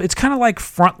good stuff. It's kind of like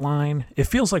Frontline. It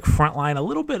feels like Frontline, a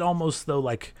little bit almost, though,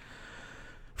 like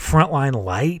Frontline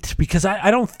light, because I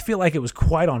don't feel like it was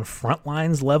quite on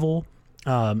Frontline's level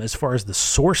as far as the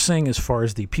sourcing, as far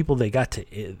as the people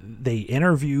they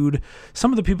interviewed.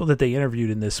 Some of the people that they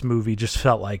interviewed in this movie just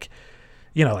felt like,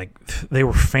 like they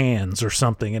were fans or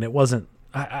something, and it wasn't,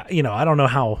 I don't know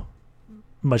how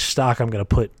much stock I'm going to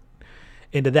put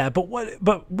into that.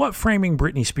 But what Framing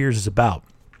Britney Spears is about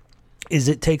is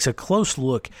it takes a close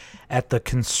look at the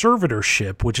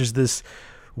conservatorship, which is this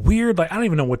weird, like, I don't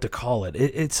even know what to call it.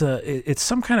 It's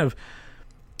some kind of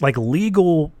like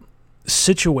legal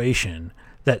situation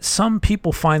that some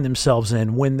people find themselves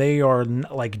in when they are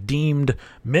like deemed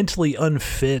mentally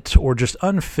unfit or just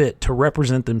unfit to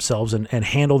represent themselves and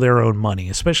handle their own money,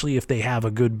 especially if they have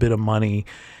a good bit of money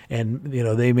and,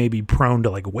 they may be prone to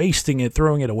like wasting it,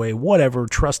 throwing it away, whatever,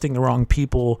 trusting the wrong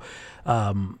people.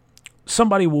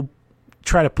 Somebody will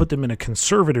try to put them in a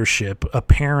conservatorship, a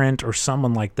parent or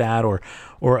someone like that, or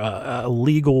a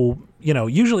legal,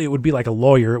 usually it would be like a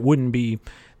lawyer. It wouldn't be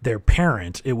their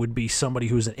parent. It would be somebody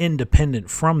who's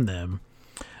independent from them,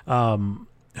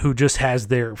 who just has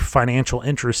their financial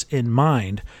interests in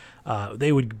mind.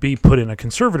 They would be put in a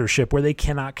conservatorship where they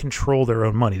cannot control their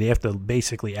own money. They have to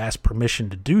basically ask permission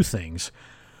to do things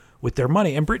with their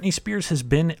money. And Britney Spears has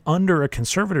been under a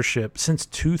conservatorship since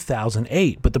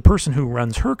 2008, but the person who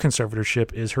runs her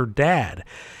conservatorship is her dad.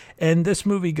 And this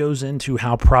movie goes into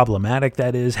how problematic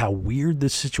that is, how weird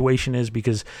this situation is,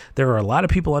 because there are a lot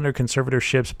of people under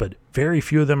conservatorships, but very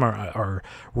few of them are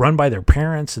run by their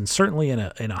parents. And certainly in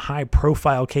a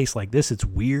high-profile case like this, it's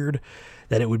weird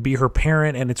that it would be her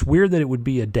parent, and it's weird that it would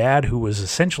be a dad who was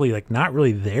essentially like not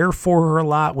really there for her a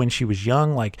lot when she was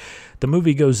young. Like, the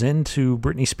movie goes into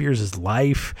Britney Spears'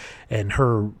 life and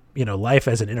her life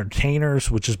as an entertainer,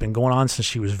 which has been going on since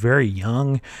she was very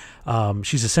young.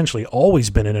 She's essentially always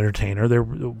been an entertainer. There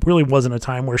really wasn't a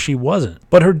time where she wasn't.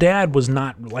 But her dad was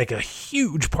not like a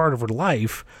huge part of her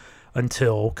life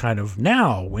until kind of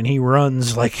now, when he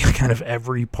runs like kind of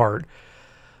every part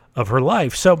of her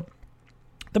life. So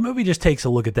the movie just takes a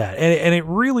look at that, and it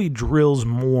really drills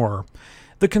more.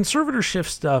 The conservatorship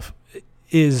stuff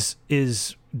is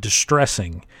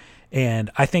distressing,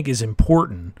 and I think is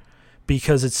important,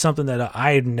 because it's something that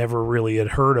I had never really had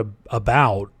heard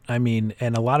about. I mean,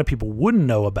 and a lot of people wouldn't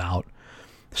know about.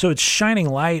 So it's shining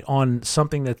light on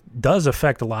something that does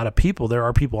affect a lot of people. There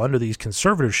are people under these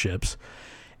conservatorships,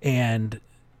 and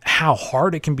how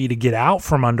hard it can be to get out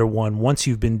from under one once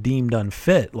you've been deemed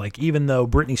unfit. Like, even though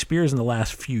Britney Spears in the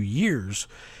last few years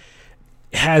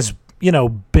has,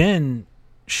 been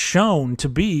shown to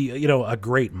be, a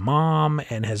great mom,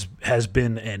 and has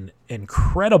been an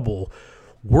incredible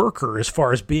worker as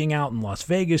far as being out in Las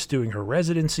Vegas, doing her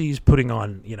residencies, putting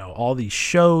on, all these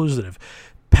shows that have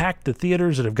packed the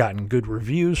theaters, that have gotten good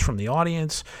reviews from the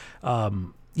audience.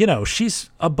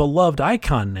 She's a beloved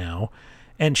icon now,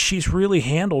 and she's really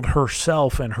handled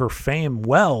herself and her fame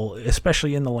well,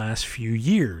 especially in the last few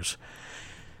years.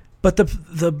 But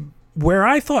the where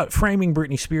I thought Framing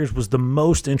Britney Spears was the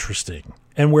most interesting,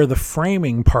 and where the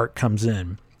framing part comes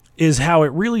in, is how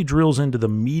it really drills into the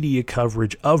media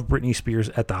coverage of Britney Spears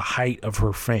at the height of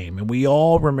her fame. And we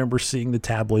all remember seeing the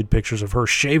tabloid pictures of her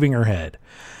shaving her head.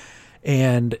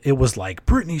 And it was like,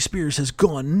 Britney Spears has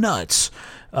gone nuts.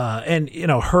 And,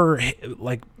 her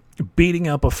like beating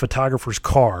up a photographer's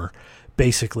car,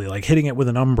 basically, like hitting it with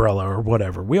an umbrella or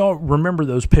whatever. We all remember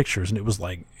those pictures, and it was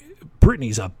like,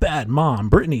 Britney's a bad mom.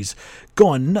 Britney's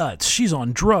gone nuts. She's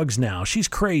on drugs now. She's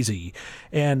crazy.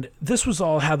 And this was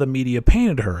all how the media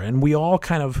painted her. And we all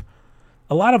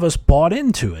a lot of us bought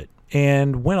into it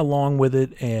and went along with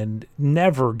it, and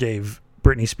never gave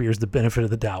Britney Spears the benefit of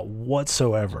the doubt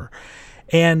whatsoever.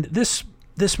 And this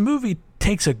movie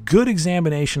takes a good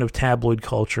examination of tabloid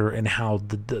culture and how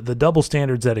the double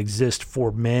standards that exist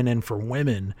for men and for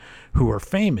women who are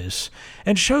famous,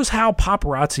 and shows how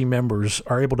paparazzi members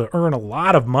are able to earn a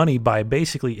lot of money by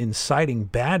basically inciting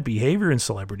bad behavior in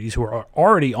celebrities who are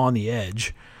already on the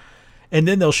edge, and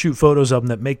then they'll shoot photos of them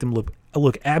that make them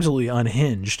look absolutely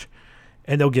unhinged,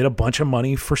 and they'll get a bunch of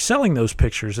money for selling those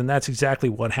pictures. And that's exactly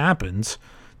what happens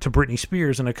to Britney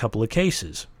Spears in a couple of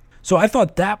cases. So I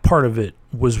thought that part of it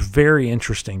was very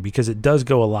interesting, because it does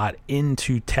go a lot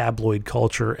into tabloid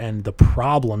culture and the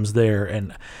problems there.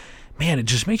 And man, it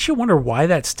just makes you wonder why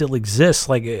that still exists.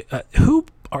 Like, who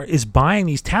is buying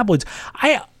these tabloids?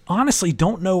 I honestly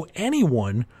don't know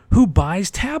anyone who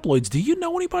buys tabloids. Do you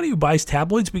know anybody who buys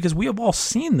tabloids? Because we have all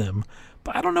seen them,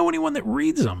 but I don't know anyone that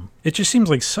reads them. It just seems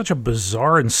like such a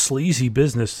bizarre and sleazy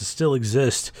business to still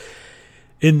exist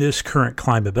in this current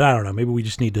climate. But I don't know. Maybe we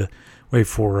just need to wait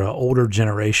for older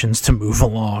generations to move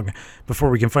along before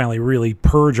we can finally really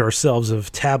purge ourselves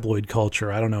of tabloid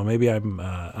culture. I don't know. Maybe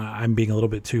I'm being a little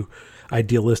bit too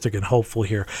idealistic and hopeful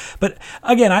here. But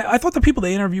again, I thought the people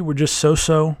they interviewed were just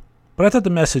so-so. But I thought the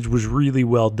message was really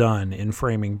well done in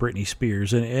framing Britney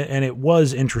Spears, and it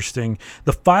was interesting.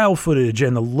 The file footage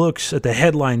and the looks at the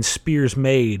headlines Spears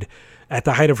made at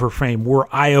the height of her fame were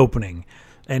eye-opening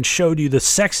and showed you the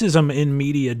sexism in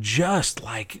media just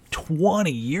like 20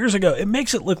 years ago. It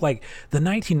makes it look like the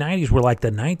 1990s were like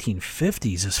the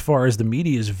 1950s as far as the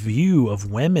media's view of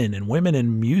women and women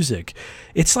in music.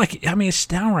 It's like, I mean, it's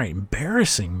downright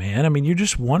embarrassing, man. I mean, you're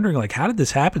just wondering, like, how did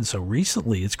this happen so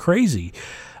recently? It's crazy.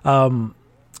 And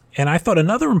I thought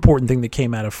another important thing that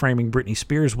came out of framing Britney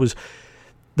Spears was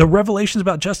the revelations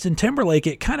about Justin Timberlake.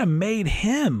 It kind of made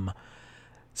him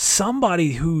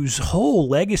somebody whose whole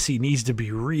legacy needs to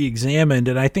be re-examined.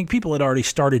 And I think people had already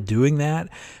started doing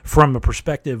that from a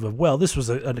perspective of, well, this was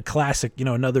a classic,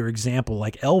 another example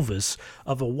like Elvis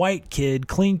of a white kid,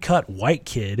 clean-cut white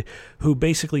kid who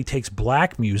basically takes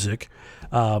black music,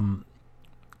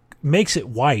 makes it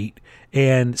white,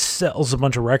 and sells a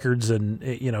bunch of records and,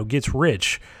 gets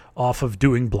rich off of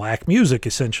doing black music,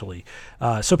 essentially.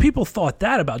 So people thought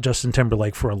that about Justin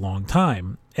Timberlake for a long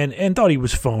time and thought he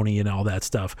was phony and all that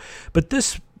stuff. But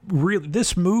this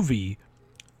movie,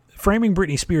 framing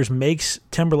Britney Spears, makes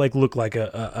Timberlake look like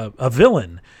a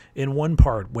villain in one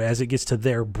part, as it gets to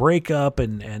their breakup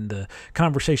and the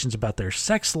conversations about their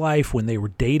sex life when they were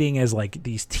dating as like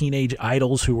these teenage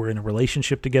idols who were in a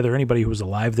relationship together. Anybody who was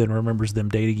alive then remembers them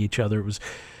dating each other. It was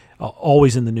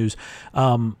always in the news.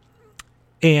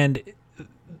 And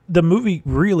the movie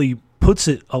really puts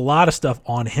a lot of stuff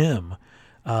on him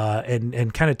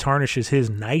and kind of tarnishes his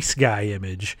nice guy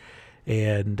image.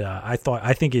 And I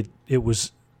think it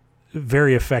was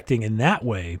very affecting in that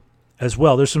way as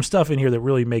well. There's some stuff in here that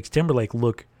really makes Timberlake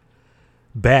look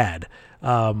bad.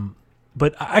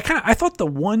 But I thought the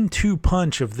 1-2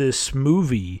 punch of this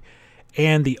movie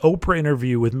and the Oprah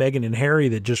interview with Meghan and Harry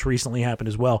that just recently happened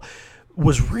as well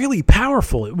was really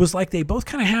powerful. It was like they both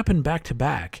kind of happened back to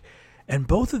back. And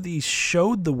both of these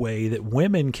showed the way that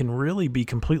women can really be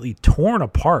completely torn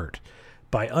apart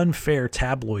by unfair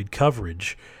tabloid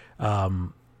coverage.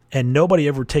 And nobody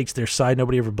ever takes their side.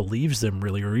 Nobody ever believes them,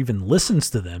 really, or even listens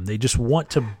to them. They just want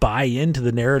to buy into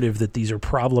the narrative that these are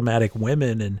problematic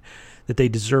women and that they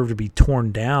deserve to be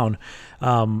torn down.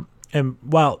 And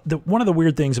while one of the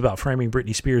weird things about framing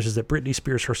Britney Spears is that Britney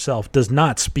Spears herself does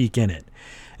not speak in it.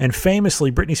 And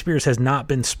famously, Britney Spears has not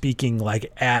been speaking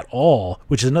like at all,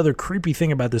 which is another creepy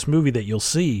thing about this movie that you'll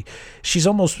see. She's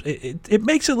almost, it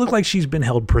makes it look like she's been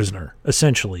held prisoner,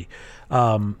 essentially.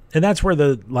 And that's where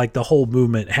the whole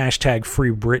movement,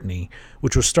 #FreeBritney,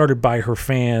 which was started by her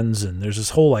fans, and there's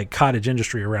this whole like cottage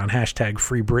industry around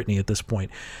 #FreeBritney at this point.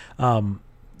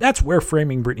 That's where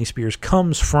framing Britney Spears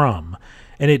comes from.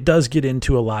 And it does get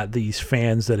into a lot. These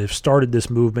fans that have started this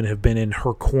movement have been in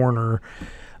her corner.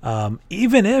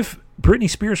 Even if Britney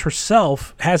Spears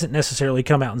herself hasn't necessarily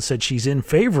come out and said she's in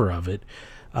favor of it,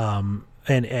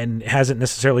 and hasn't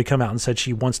necessarily come out and said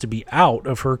she wants to be out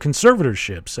of her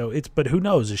conservatorship. But who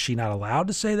knows? Is she not allowed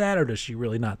to say that, or does she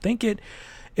really not think it?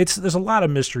 There's a lot of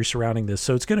mystery surrounding this,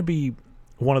 so it's going to be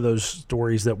one of those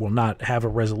stories that will not have a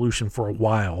resolution for a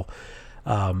while.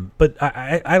 But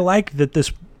I like that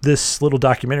this little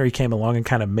documentary came along and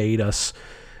kind of made us,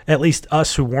 at least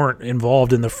us who weren't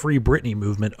involved in the Free Britney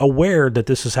movement, aware that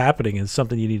this is happening and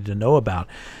something you need to know about.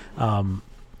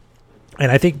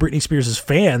 And I think Britney Spears'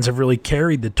 fans have really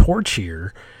carried the torch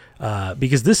here,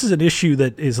 because this is an issue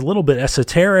that is a little bit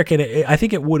esoteric, and I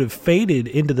think it would have faded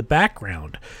into the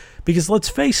background. Because let's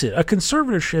face it, a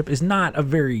conservatorship is not a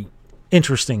very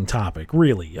interesting topic,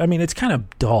 really. I mean, it's kind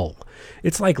of dull.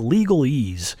 It's like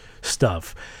legalese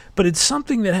stuff. But it's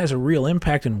something that has a real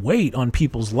impact and weight on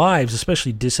people's lives,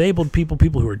 especially disabled people,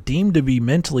 people who are deemed to be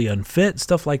mentally unfit,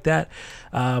 stuff like that.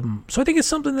 So I think it's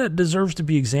something that deserves to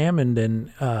be examined.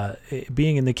 And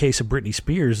being in the case of Britney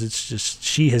Spears, it's just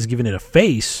she has given it a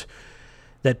face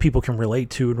that people can relate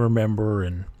to and remember.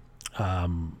 And I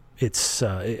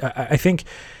think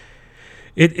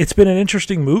It's been an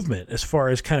interesting movement as far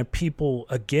as kind of people,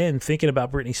 again, thinking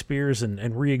about Britney Spears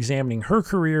and re-examining her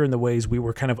career in the ways we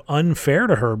were kind of unfair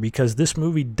to her, because this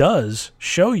movie does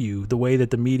show you the way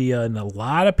that the media and a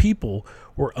lot of people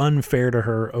were unfair to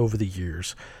her over the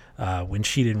years when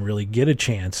she didn't really get a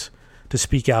chance to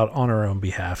speak out on her own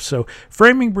behalf. So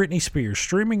Framing Britney Spears,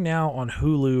 streaming now on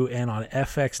Hulu and on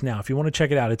FX Now. If you want to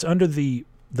check it out, it's under the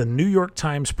New York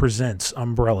Times Presents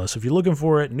umbrella. So if you're looking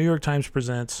for it, New York Times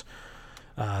Presents.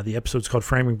 The episode's called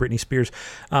Framing Britney Spears.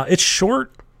 It's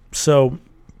short, so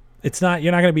you're not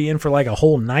going to be in for like a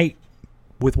whole night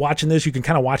with watching this. You can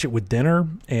kind of watch it with dinner,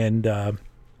 and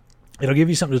it'll give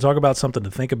you something to talk about, something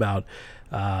to think about,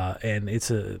 and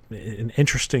it's an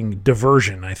interesting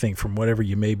diversion, I think, from whatever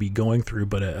you may be going through,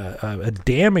 but a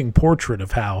damning portrait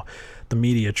of how the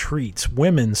media treats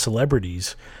women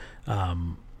celebrities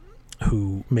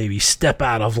who maybe step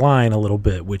out of line a little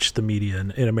bit, which the media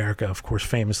in America, of course,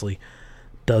 famously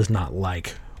does not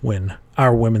like when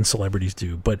our women celebrities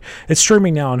do. But it's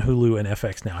streaming now on Hulu and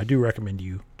FX Now. I do recommend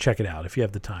you check it out if you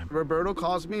have the time. Roberto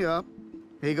calls me up.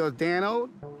 He goes,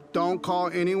 Dano, don't call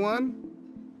anyone.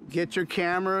 Get your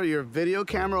camera, your video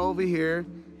camera over here,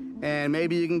 and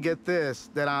maybe you can get this,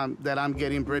 that I'm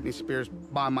getting Britney Spears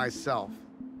by myself.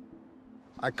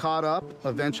 I caught up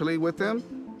eventually with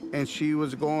him, and she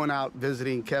was going out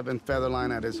visiting Kevin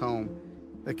Federline at his home.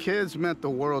 The kids meant the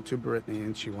world to Britney,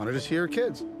 and she wanted to see her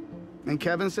kids. And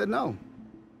Kevin said no.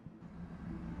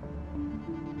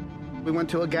 We went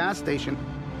to a gas station.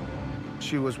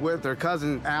 She was with her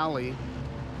cousin, Allie.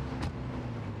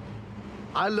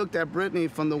 I looked at Britney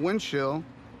from the windshield,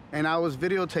 and I was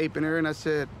videotaping her, and I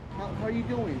said, How are you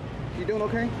doing? You doing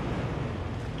okay?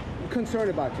 I'm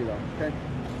concerned about you, though, okay?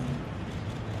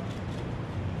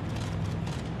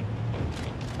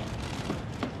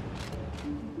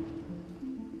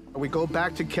 We go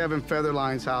back to Kevin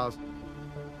Federline's house.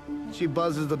 She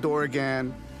buzzes the door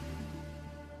again.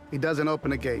 He doesn't open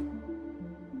the gate.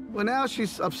 Well, now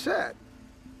she's upset.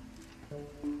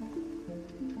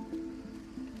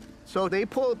 So they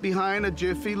pull behind a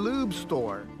Jiffy Lube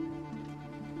store.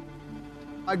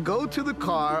 I go to the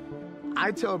car.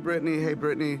 I tell Britney, hey,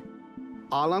 Britney,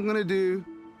 all I'm gonna do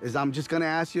is I'm just gonna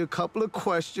ask you a couple of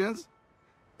questions,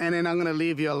 and then I'm gonna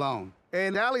leave you alone.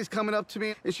 And Allie's coming up to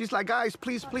me, and she's like, guys,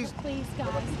 please, please. Please,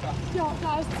 guys. Don't,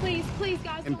 guys, please,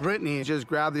 guys. And Britney just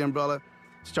grabbed the umbrella,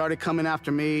 started coming after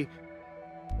me,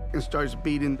 and starts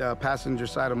beating the passenger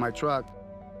side of my truck.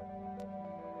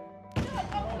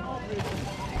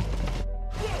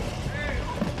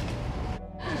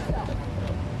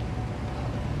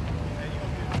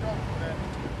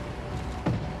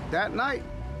 That night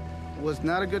was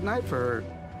not a good night for her.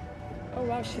 Oh,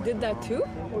 wow, she did that too?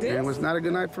 And it was not a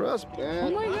good night for us.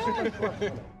 Oh, my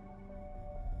God.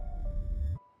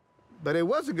 But it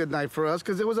was a good night for us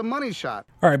because it was a money shot.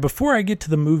 All right, before I get to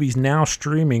the movies now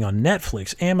streaming on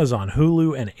Netflix, Amazon,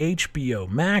 Hulu, and HBO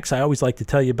Max, I always like to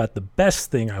tell you about the best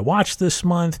thing I watched this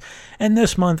month. And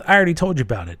this month, I already told you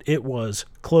about it. It was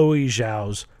Chloe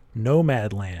Zhao's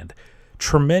Nomadland.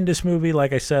 Tremendous movie.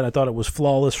 Like I said, I thought it was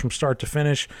flawless from start to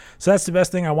finish. So that's the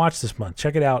best thing I watched this month.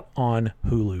 Check it out on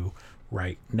Hulu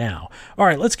right now. All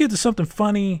right, let's get to something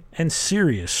funny and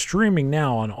serious, streaming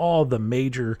now on all the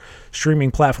major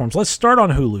streaming platforms. Let's start on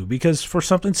Hulu, because for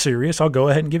something serious, I'll go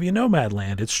ahead and give you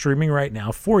Nomadland. It's streaming right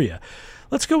now for you.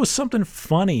 Let's go with something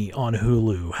funny on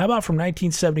Hulu. How about from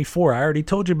 1974? I already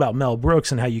told you about Mel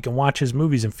Brooks and how you can watch his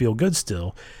movies and feel good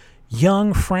still.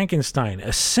 Young Frankenstein,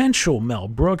 essential Mel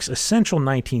Brooks, essential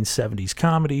 1970s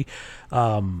comedy.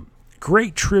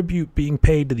 Great tribute being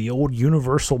paid to the old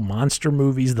Universal monster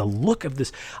movies. The look of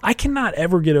this, I cannot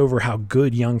ever get over how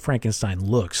good Young Frankenstein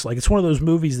looks. Like, it's one of those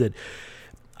movies that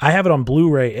I have it on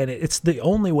Blu-ray, and it's the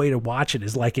only way to watch it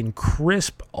is like in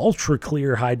crisp, ultra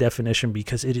clear high definition,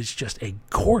 because it is just a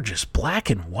gorgeous black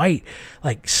and white,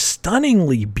 like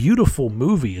stunningly beautiful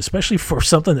movie, especially for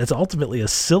something that's ultimately a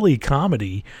silly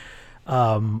comedy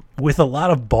with a lot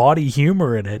of bawdy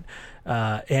humor in it.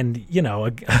 And, you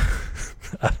know,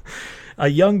 a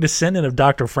young descendant of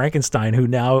Dr. Frankenstein, who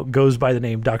now goes by the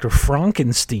name Dr.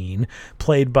 Frankenstein,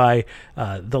 played by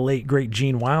the late, great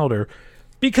Gene Wilder,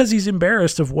 because he's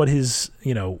embarrassed of what his,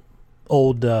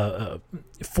 old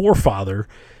forefather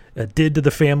did to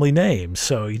the family name.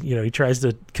 So, he tries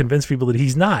to convince people that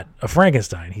he's not a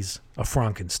Frankenstein, he's a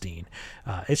Frankenstein.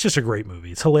 It's just a great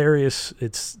movie. It's hilarious.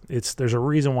 There's a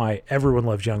reason why everyone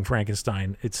loves Young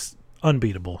Frankenstein. It's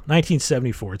unbeatable.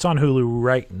 1974. It's on Hulu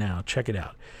right now. Check it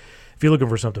out if you're looking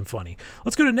for something funny.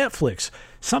 Let's go to Netflix.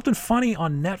 Something funny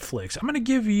on Netflix. I'm going to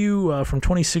give you from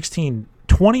 2016,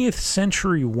 20th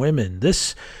Century Women.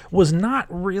 This was not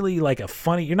really like a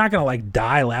funny, you're not going to like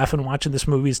die laughing watching this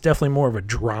movie. It's definitely more of a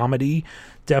dramedy,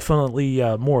 definitely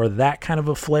more of that kind of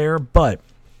a flair, but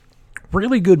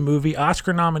really good movie.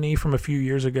 Oscar nominee from a few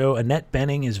years ago. Annette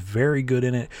Bening is very good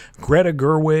in it. Greta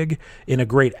Gerwig, in a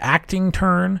great acting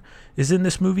turn, is in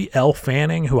this movie. Elle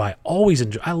Fanning, who I always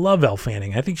enjoy. I love Elle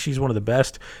Fanning. I think she's one of the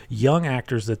best young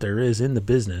actors that there is in the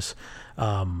business.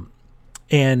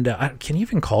 And can you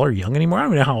even call her young anymore? I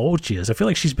don't even know how old she is. I feel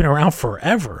like she's been around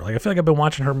forever. Like I feel like I've been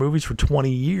watching her movies for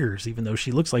 20 years, even though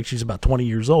she looks like she's about 20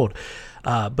 years old.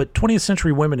 But 20th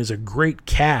Century Women is a great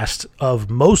cast of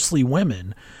mostly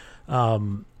women.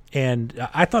 And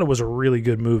I thought it was a really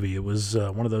good movie. It was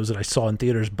one of those that I saw in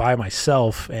theaters by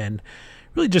myself and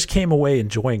really just came away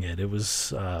enjoying it. It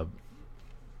was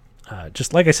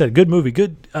just, like I said, a good movie,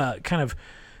 good kind of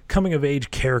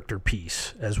coming-of-age character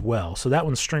piece as well. So that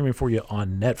one's streaming for you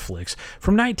on Netflix.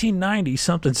 From 1990,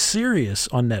 something serious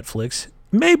on Netflix.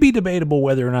 May be debatable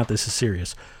whether or not this is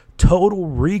serious. Total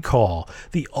Recall,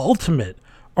 the ultimate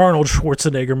Arnold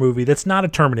Schwarzenegger movie that's not a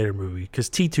Terminator movie, because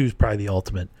T2 is probably the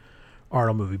ultimate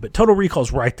Arnold movie, but Total Recall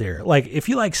is right there. Like, if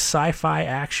you like sci-fi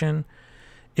action,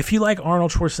 if you like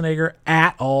Arnold Schwarzenegger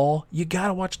at all, you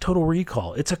gotta watch Total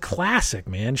Recall. It's a classic,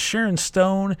 man. Sharon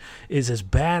Stone is as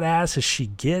badass as she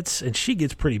gets, and she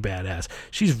gets pretty badass.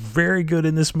 She's very good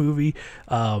in this movie,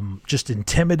 just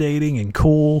intimidating and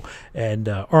cool, and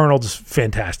Arnold's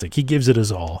fantastic. He gives it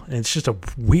his all, and it's just a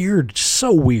weird,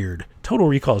 so weird. Total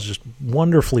Recall is just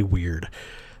wonderfully weird.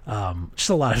 Just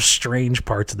a lot of strange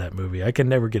parts of that movie. I can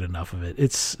never get enough of it.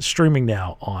 It's streaming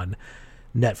now on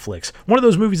Netflix. One of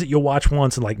those movies that you'll watch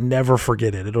once and like never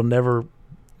forget it.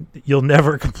 You'll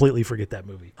never completely forget that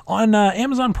movie. On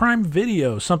Amazon Prime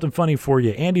Video, something funny for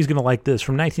you. Andy's going to like this,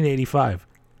 from 1985,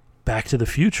 Back to the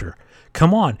Future.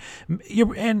 Come on.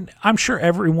 And I'm sure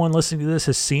everyone listening to this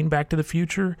has seen Back to the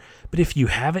Future, but if you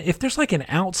haven't, if there's like an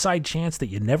outside chance that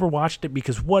you never watched it,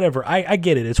 because whatever, I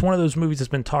get it. It's one of those movies that's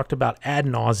been talked about ad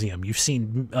nauseum. You've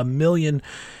seen a million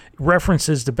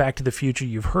references to Back to the Future.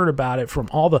 You've heard about it from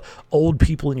all the old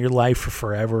people in your life for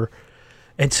forever.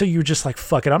 And so you're just like,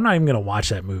 fuck it. I'm not even going to watch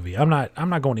that movie. I'm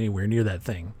not going anywhere near that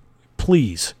thing.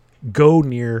 Please go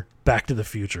near Back to the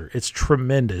Future. It's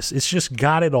tremendous. It's just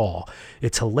got it all.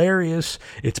 It's hilarious.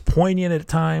 It's poignant at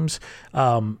times.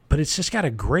 But it's just got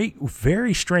a great,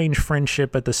 very strange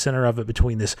friendship at the center of it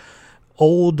between this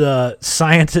old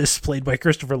scientist played by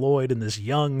Christopher Lloyd and this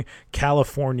young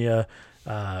California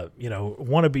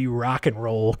wannabe rock and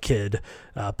roll kid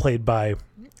played by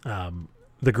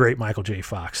the great Michael J.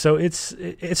 Fox. So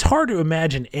it's hard to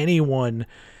imagine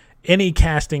any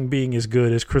casting being as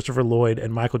good as Christopher Lloyd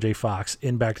and Michael J. Fox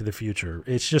in Back to the Future.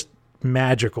 It's just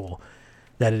magical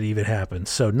that it even happened.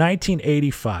 So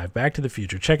 1985, Back to the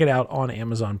Future. Check it out on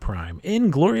Amazon Prime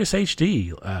in glorious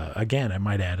HD. Again, I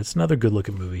might add, it's another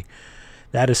good-looking movie.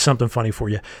 That is something funny for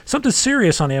you. Something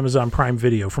serious on Amazon Prime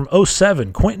Video from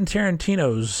 2007, Quentin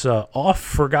Tarantino's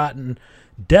oft-forgotten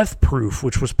Death Proof,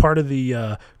 which was part of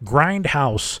the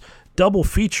Grindhouse double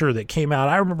feature that came out.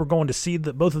 I remember going to see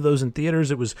both of those in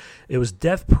theaters. It was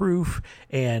Death Proof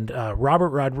and Robert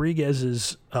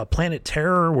Rodriguez's Planet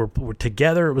Terror were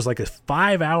together. It was like a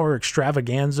 5-hour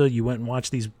extravaganza. You went and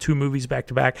watched these two movies back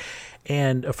to back,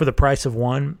 and for the price of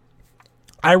one.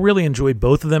 I really enjoyed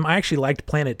both of them. I actually liked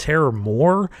Planet Terror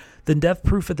more than Death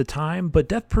Proof at the time, but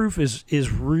Death Proof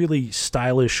is really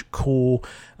stylish, cool.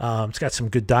 It's got some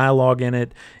good dialogue in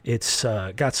it. It's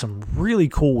got some really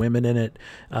cool women in it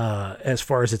as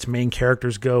far as its main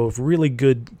characters go. A really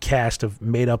good cast of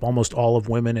made up almost all of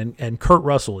women, and Kurt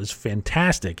Russell is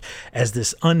fantastic as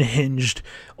this unhinged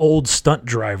old stunt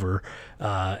driver.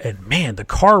 And man, the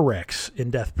car wrecks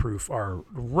in Death Proof are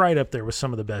right up there with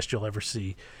some of the best you'll ever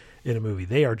see in a movie.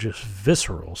 They are just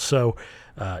visceral. So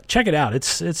check it out.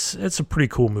 It's a pretty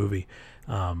cool movie.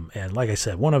 And like I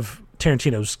said, one of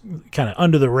Tarantino's kind of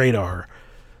under the radar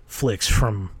flicks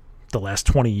from the last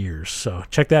 20 years. So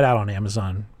check that out on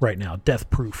Amazon right now. Death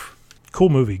Proof. Cool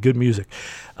movie. Good music.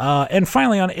 And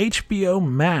finally on HBO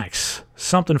Max,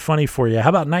 something funny for you. How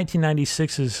about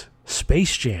 1996's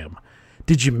Space Jam?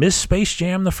 Did you miss Space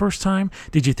Jam the first time?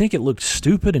 Did you think it looked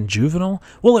stupid and juvenile?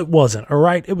 Well, it wasn't, all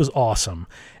right? It was awesome.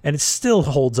 And it still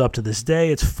holds up to this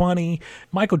day. It's funny.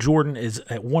 Michael Jordan is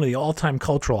one of the all-time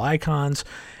cultural icons.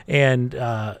 And,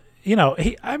 he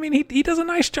does a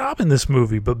nice job in this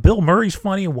movie. But Bill Murray's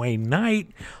funny, Wayne Knight,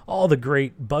 all the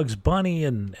great Bugs Bunny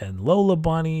and Lola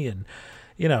Bunny and,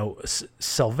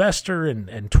 Sylvester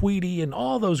and Tweety and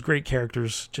all those great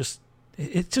characters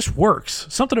it just works.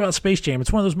 Something about Space Jam.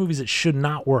 It's one of those movies that should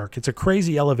not work. It's a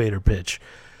crazy elevator pitch,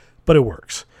 but it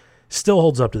works. still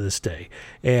holds up to this day.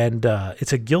 And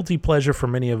it's a guilty pleasure for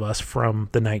many of us from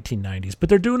the 1990s. But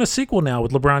they're doing a sequel now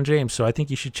with LeBron James, so I think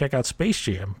you should check out Space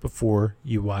Jam before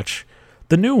you watch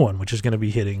the new one, which is going to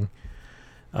be hitting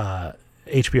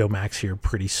HBO Max here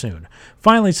pretty soon.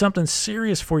 Finally, something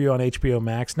serious for you on HBO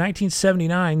Max.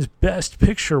 1979's Best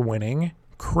Picture winning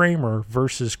Kramer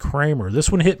versus Kramer.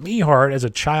 This one hit me hard as a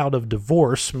child of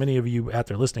divorce. Many of you out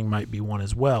there listening might be one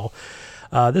as well.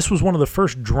 This was one of the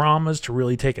first dramas to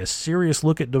really take a serious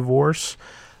look at divorce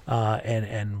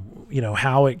and you know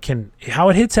how it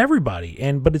hits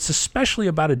everybody. But it's especially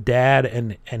about a dad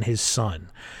and his son.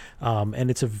 And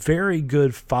it's a very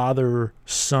good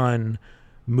father-son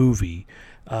movie.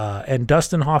 And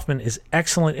Dustin Hoffman is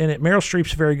excellent in it. Meryl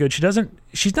Streep's very good.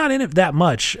 She's not in it that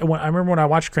much. I remember when I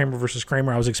watched Kramer versus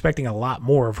Kramer, I was expecting a lot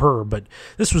more of her, but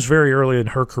this was very early in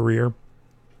her career.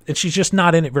 And she's just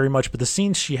not in it very much, but the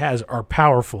scenes she has are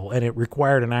powerful, and it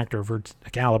required an actor of her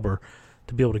caliber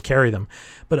to be able to carry them.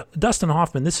 But Dustin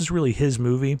Hoffman, this is really his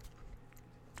movie,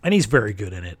 and he's very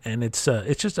good in it. And it's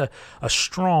just a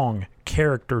strong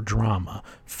character drama,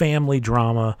 family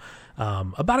drama,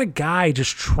 about a guy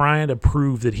just trying to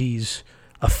prove that he's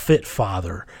a fit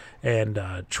father and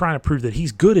trying to prove that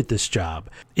he's good at this job,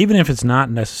 even if it's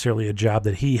not necessarily a job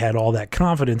that he had all that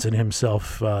confidence in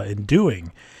himself in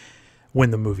doing.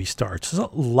 When the movie starts, there's a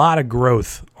lot of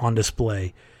growth on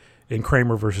display in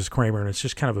Kramer versus Kramer, and it's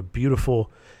just kind of a beautiful,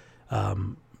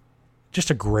 just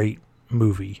a great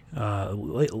movie.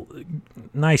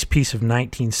 Nice piece of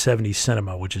 1970s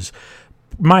cinema, which is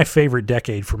my favorite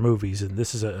decade for movies, and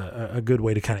this is a good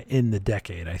way to kind of end the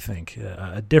decade, I think.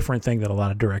 A different thing that a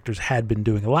lot of directors had been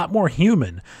doing, a lot more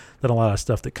human than a lot of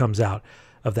stuff that comes out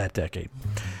of that decade.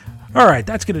 All right,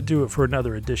 that's going to do it for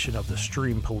another edition of the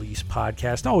Stream Police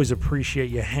podcast. Always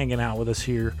appreciate you hanging out with us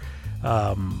here.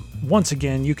 Once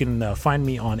again, you can find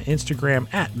me on Instagram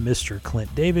at Mr.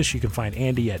 Clint Davis. You can find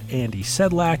Andy at Andy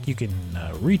Sedlak. You can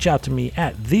reach out to me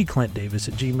at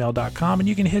theclintdavis@gmail.com, and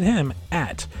you can hit him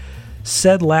at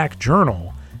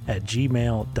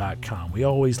sedlakjournal@gmail.com. We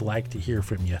always like to hear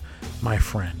from you, my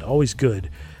friend. Always good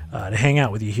to hang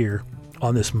out with you here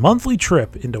on this monthly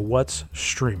trip into what's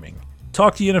streaming.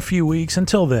 Talk to you in a few weeks.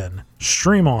 Until then,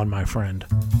 stream on, my friend.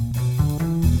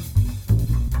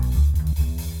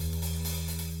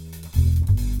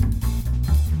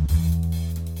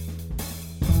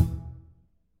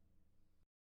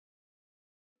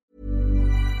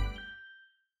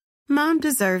 Mom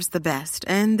deserves the best,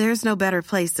 and there's no better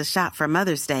place to shop for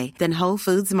Mother's Day than Whole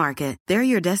Foods Market. They're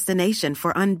your destination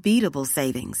for unbeatable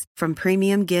savings, from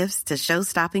premium gifts to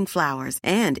show-stopping flowers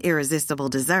and irresistible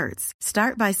desserts.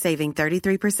 Start by saving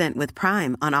 33% with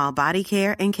Prime on all body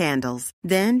care and candles.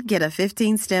 Then get a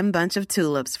 15-stem bunch of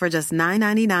tulips for just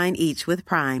 $9.99 each with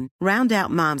Prime. Round out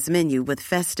Mom's menu with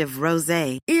festive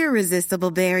rosé,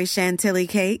 irresistible berry chantilly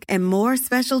cake, and more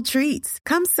special treats.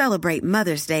 Come celebrate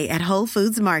Mother's Day at Whole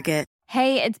Foods Market.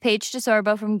 Hey, it's Paige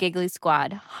DeSorbo from Giggly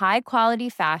Squad. High quality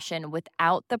fashion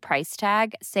without the price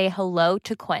tag. Say hello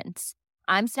to Quince.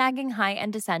 I'm snagging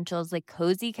high-end essentials like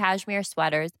cozy cashmere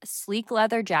sweaters, sleek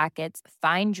leather jackets,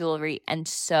 fine jewelry, and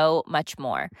so much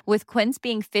more. With Quince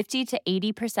being 50 to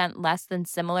 80% less than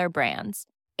similar brands.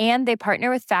 And they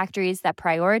partner with factories that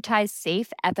prioritize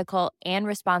safe, ethical, and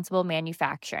responsible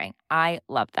manufacturing. I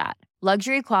love that.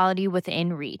 Luxury quality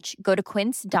within reach. Go to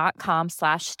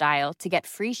quince.com/style to get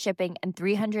free shipping and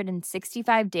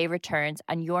 365-day returns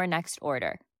on your next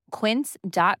order.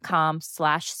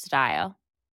 Quince.com/style.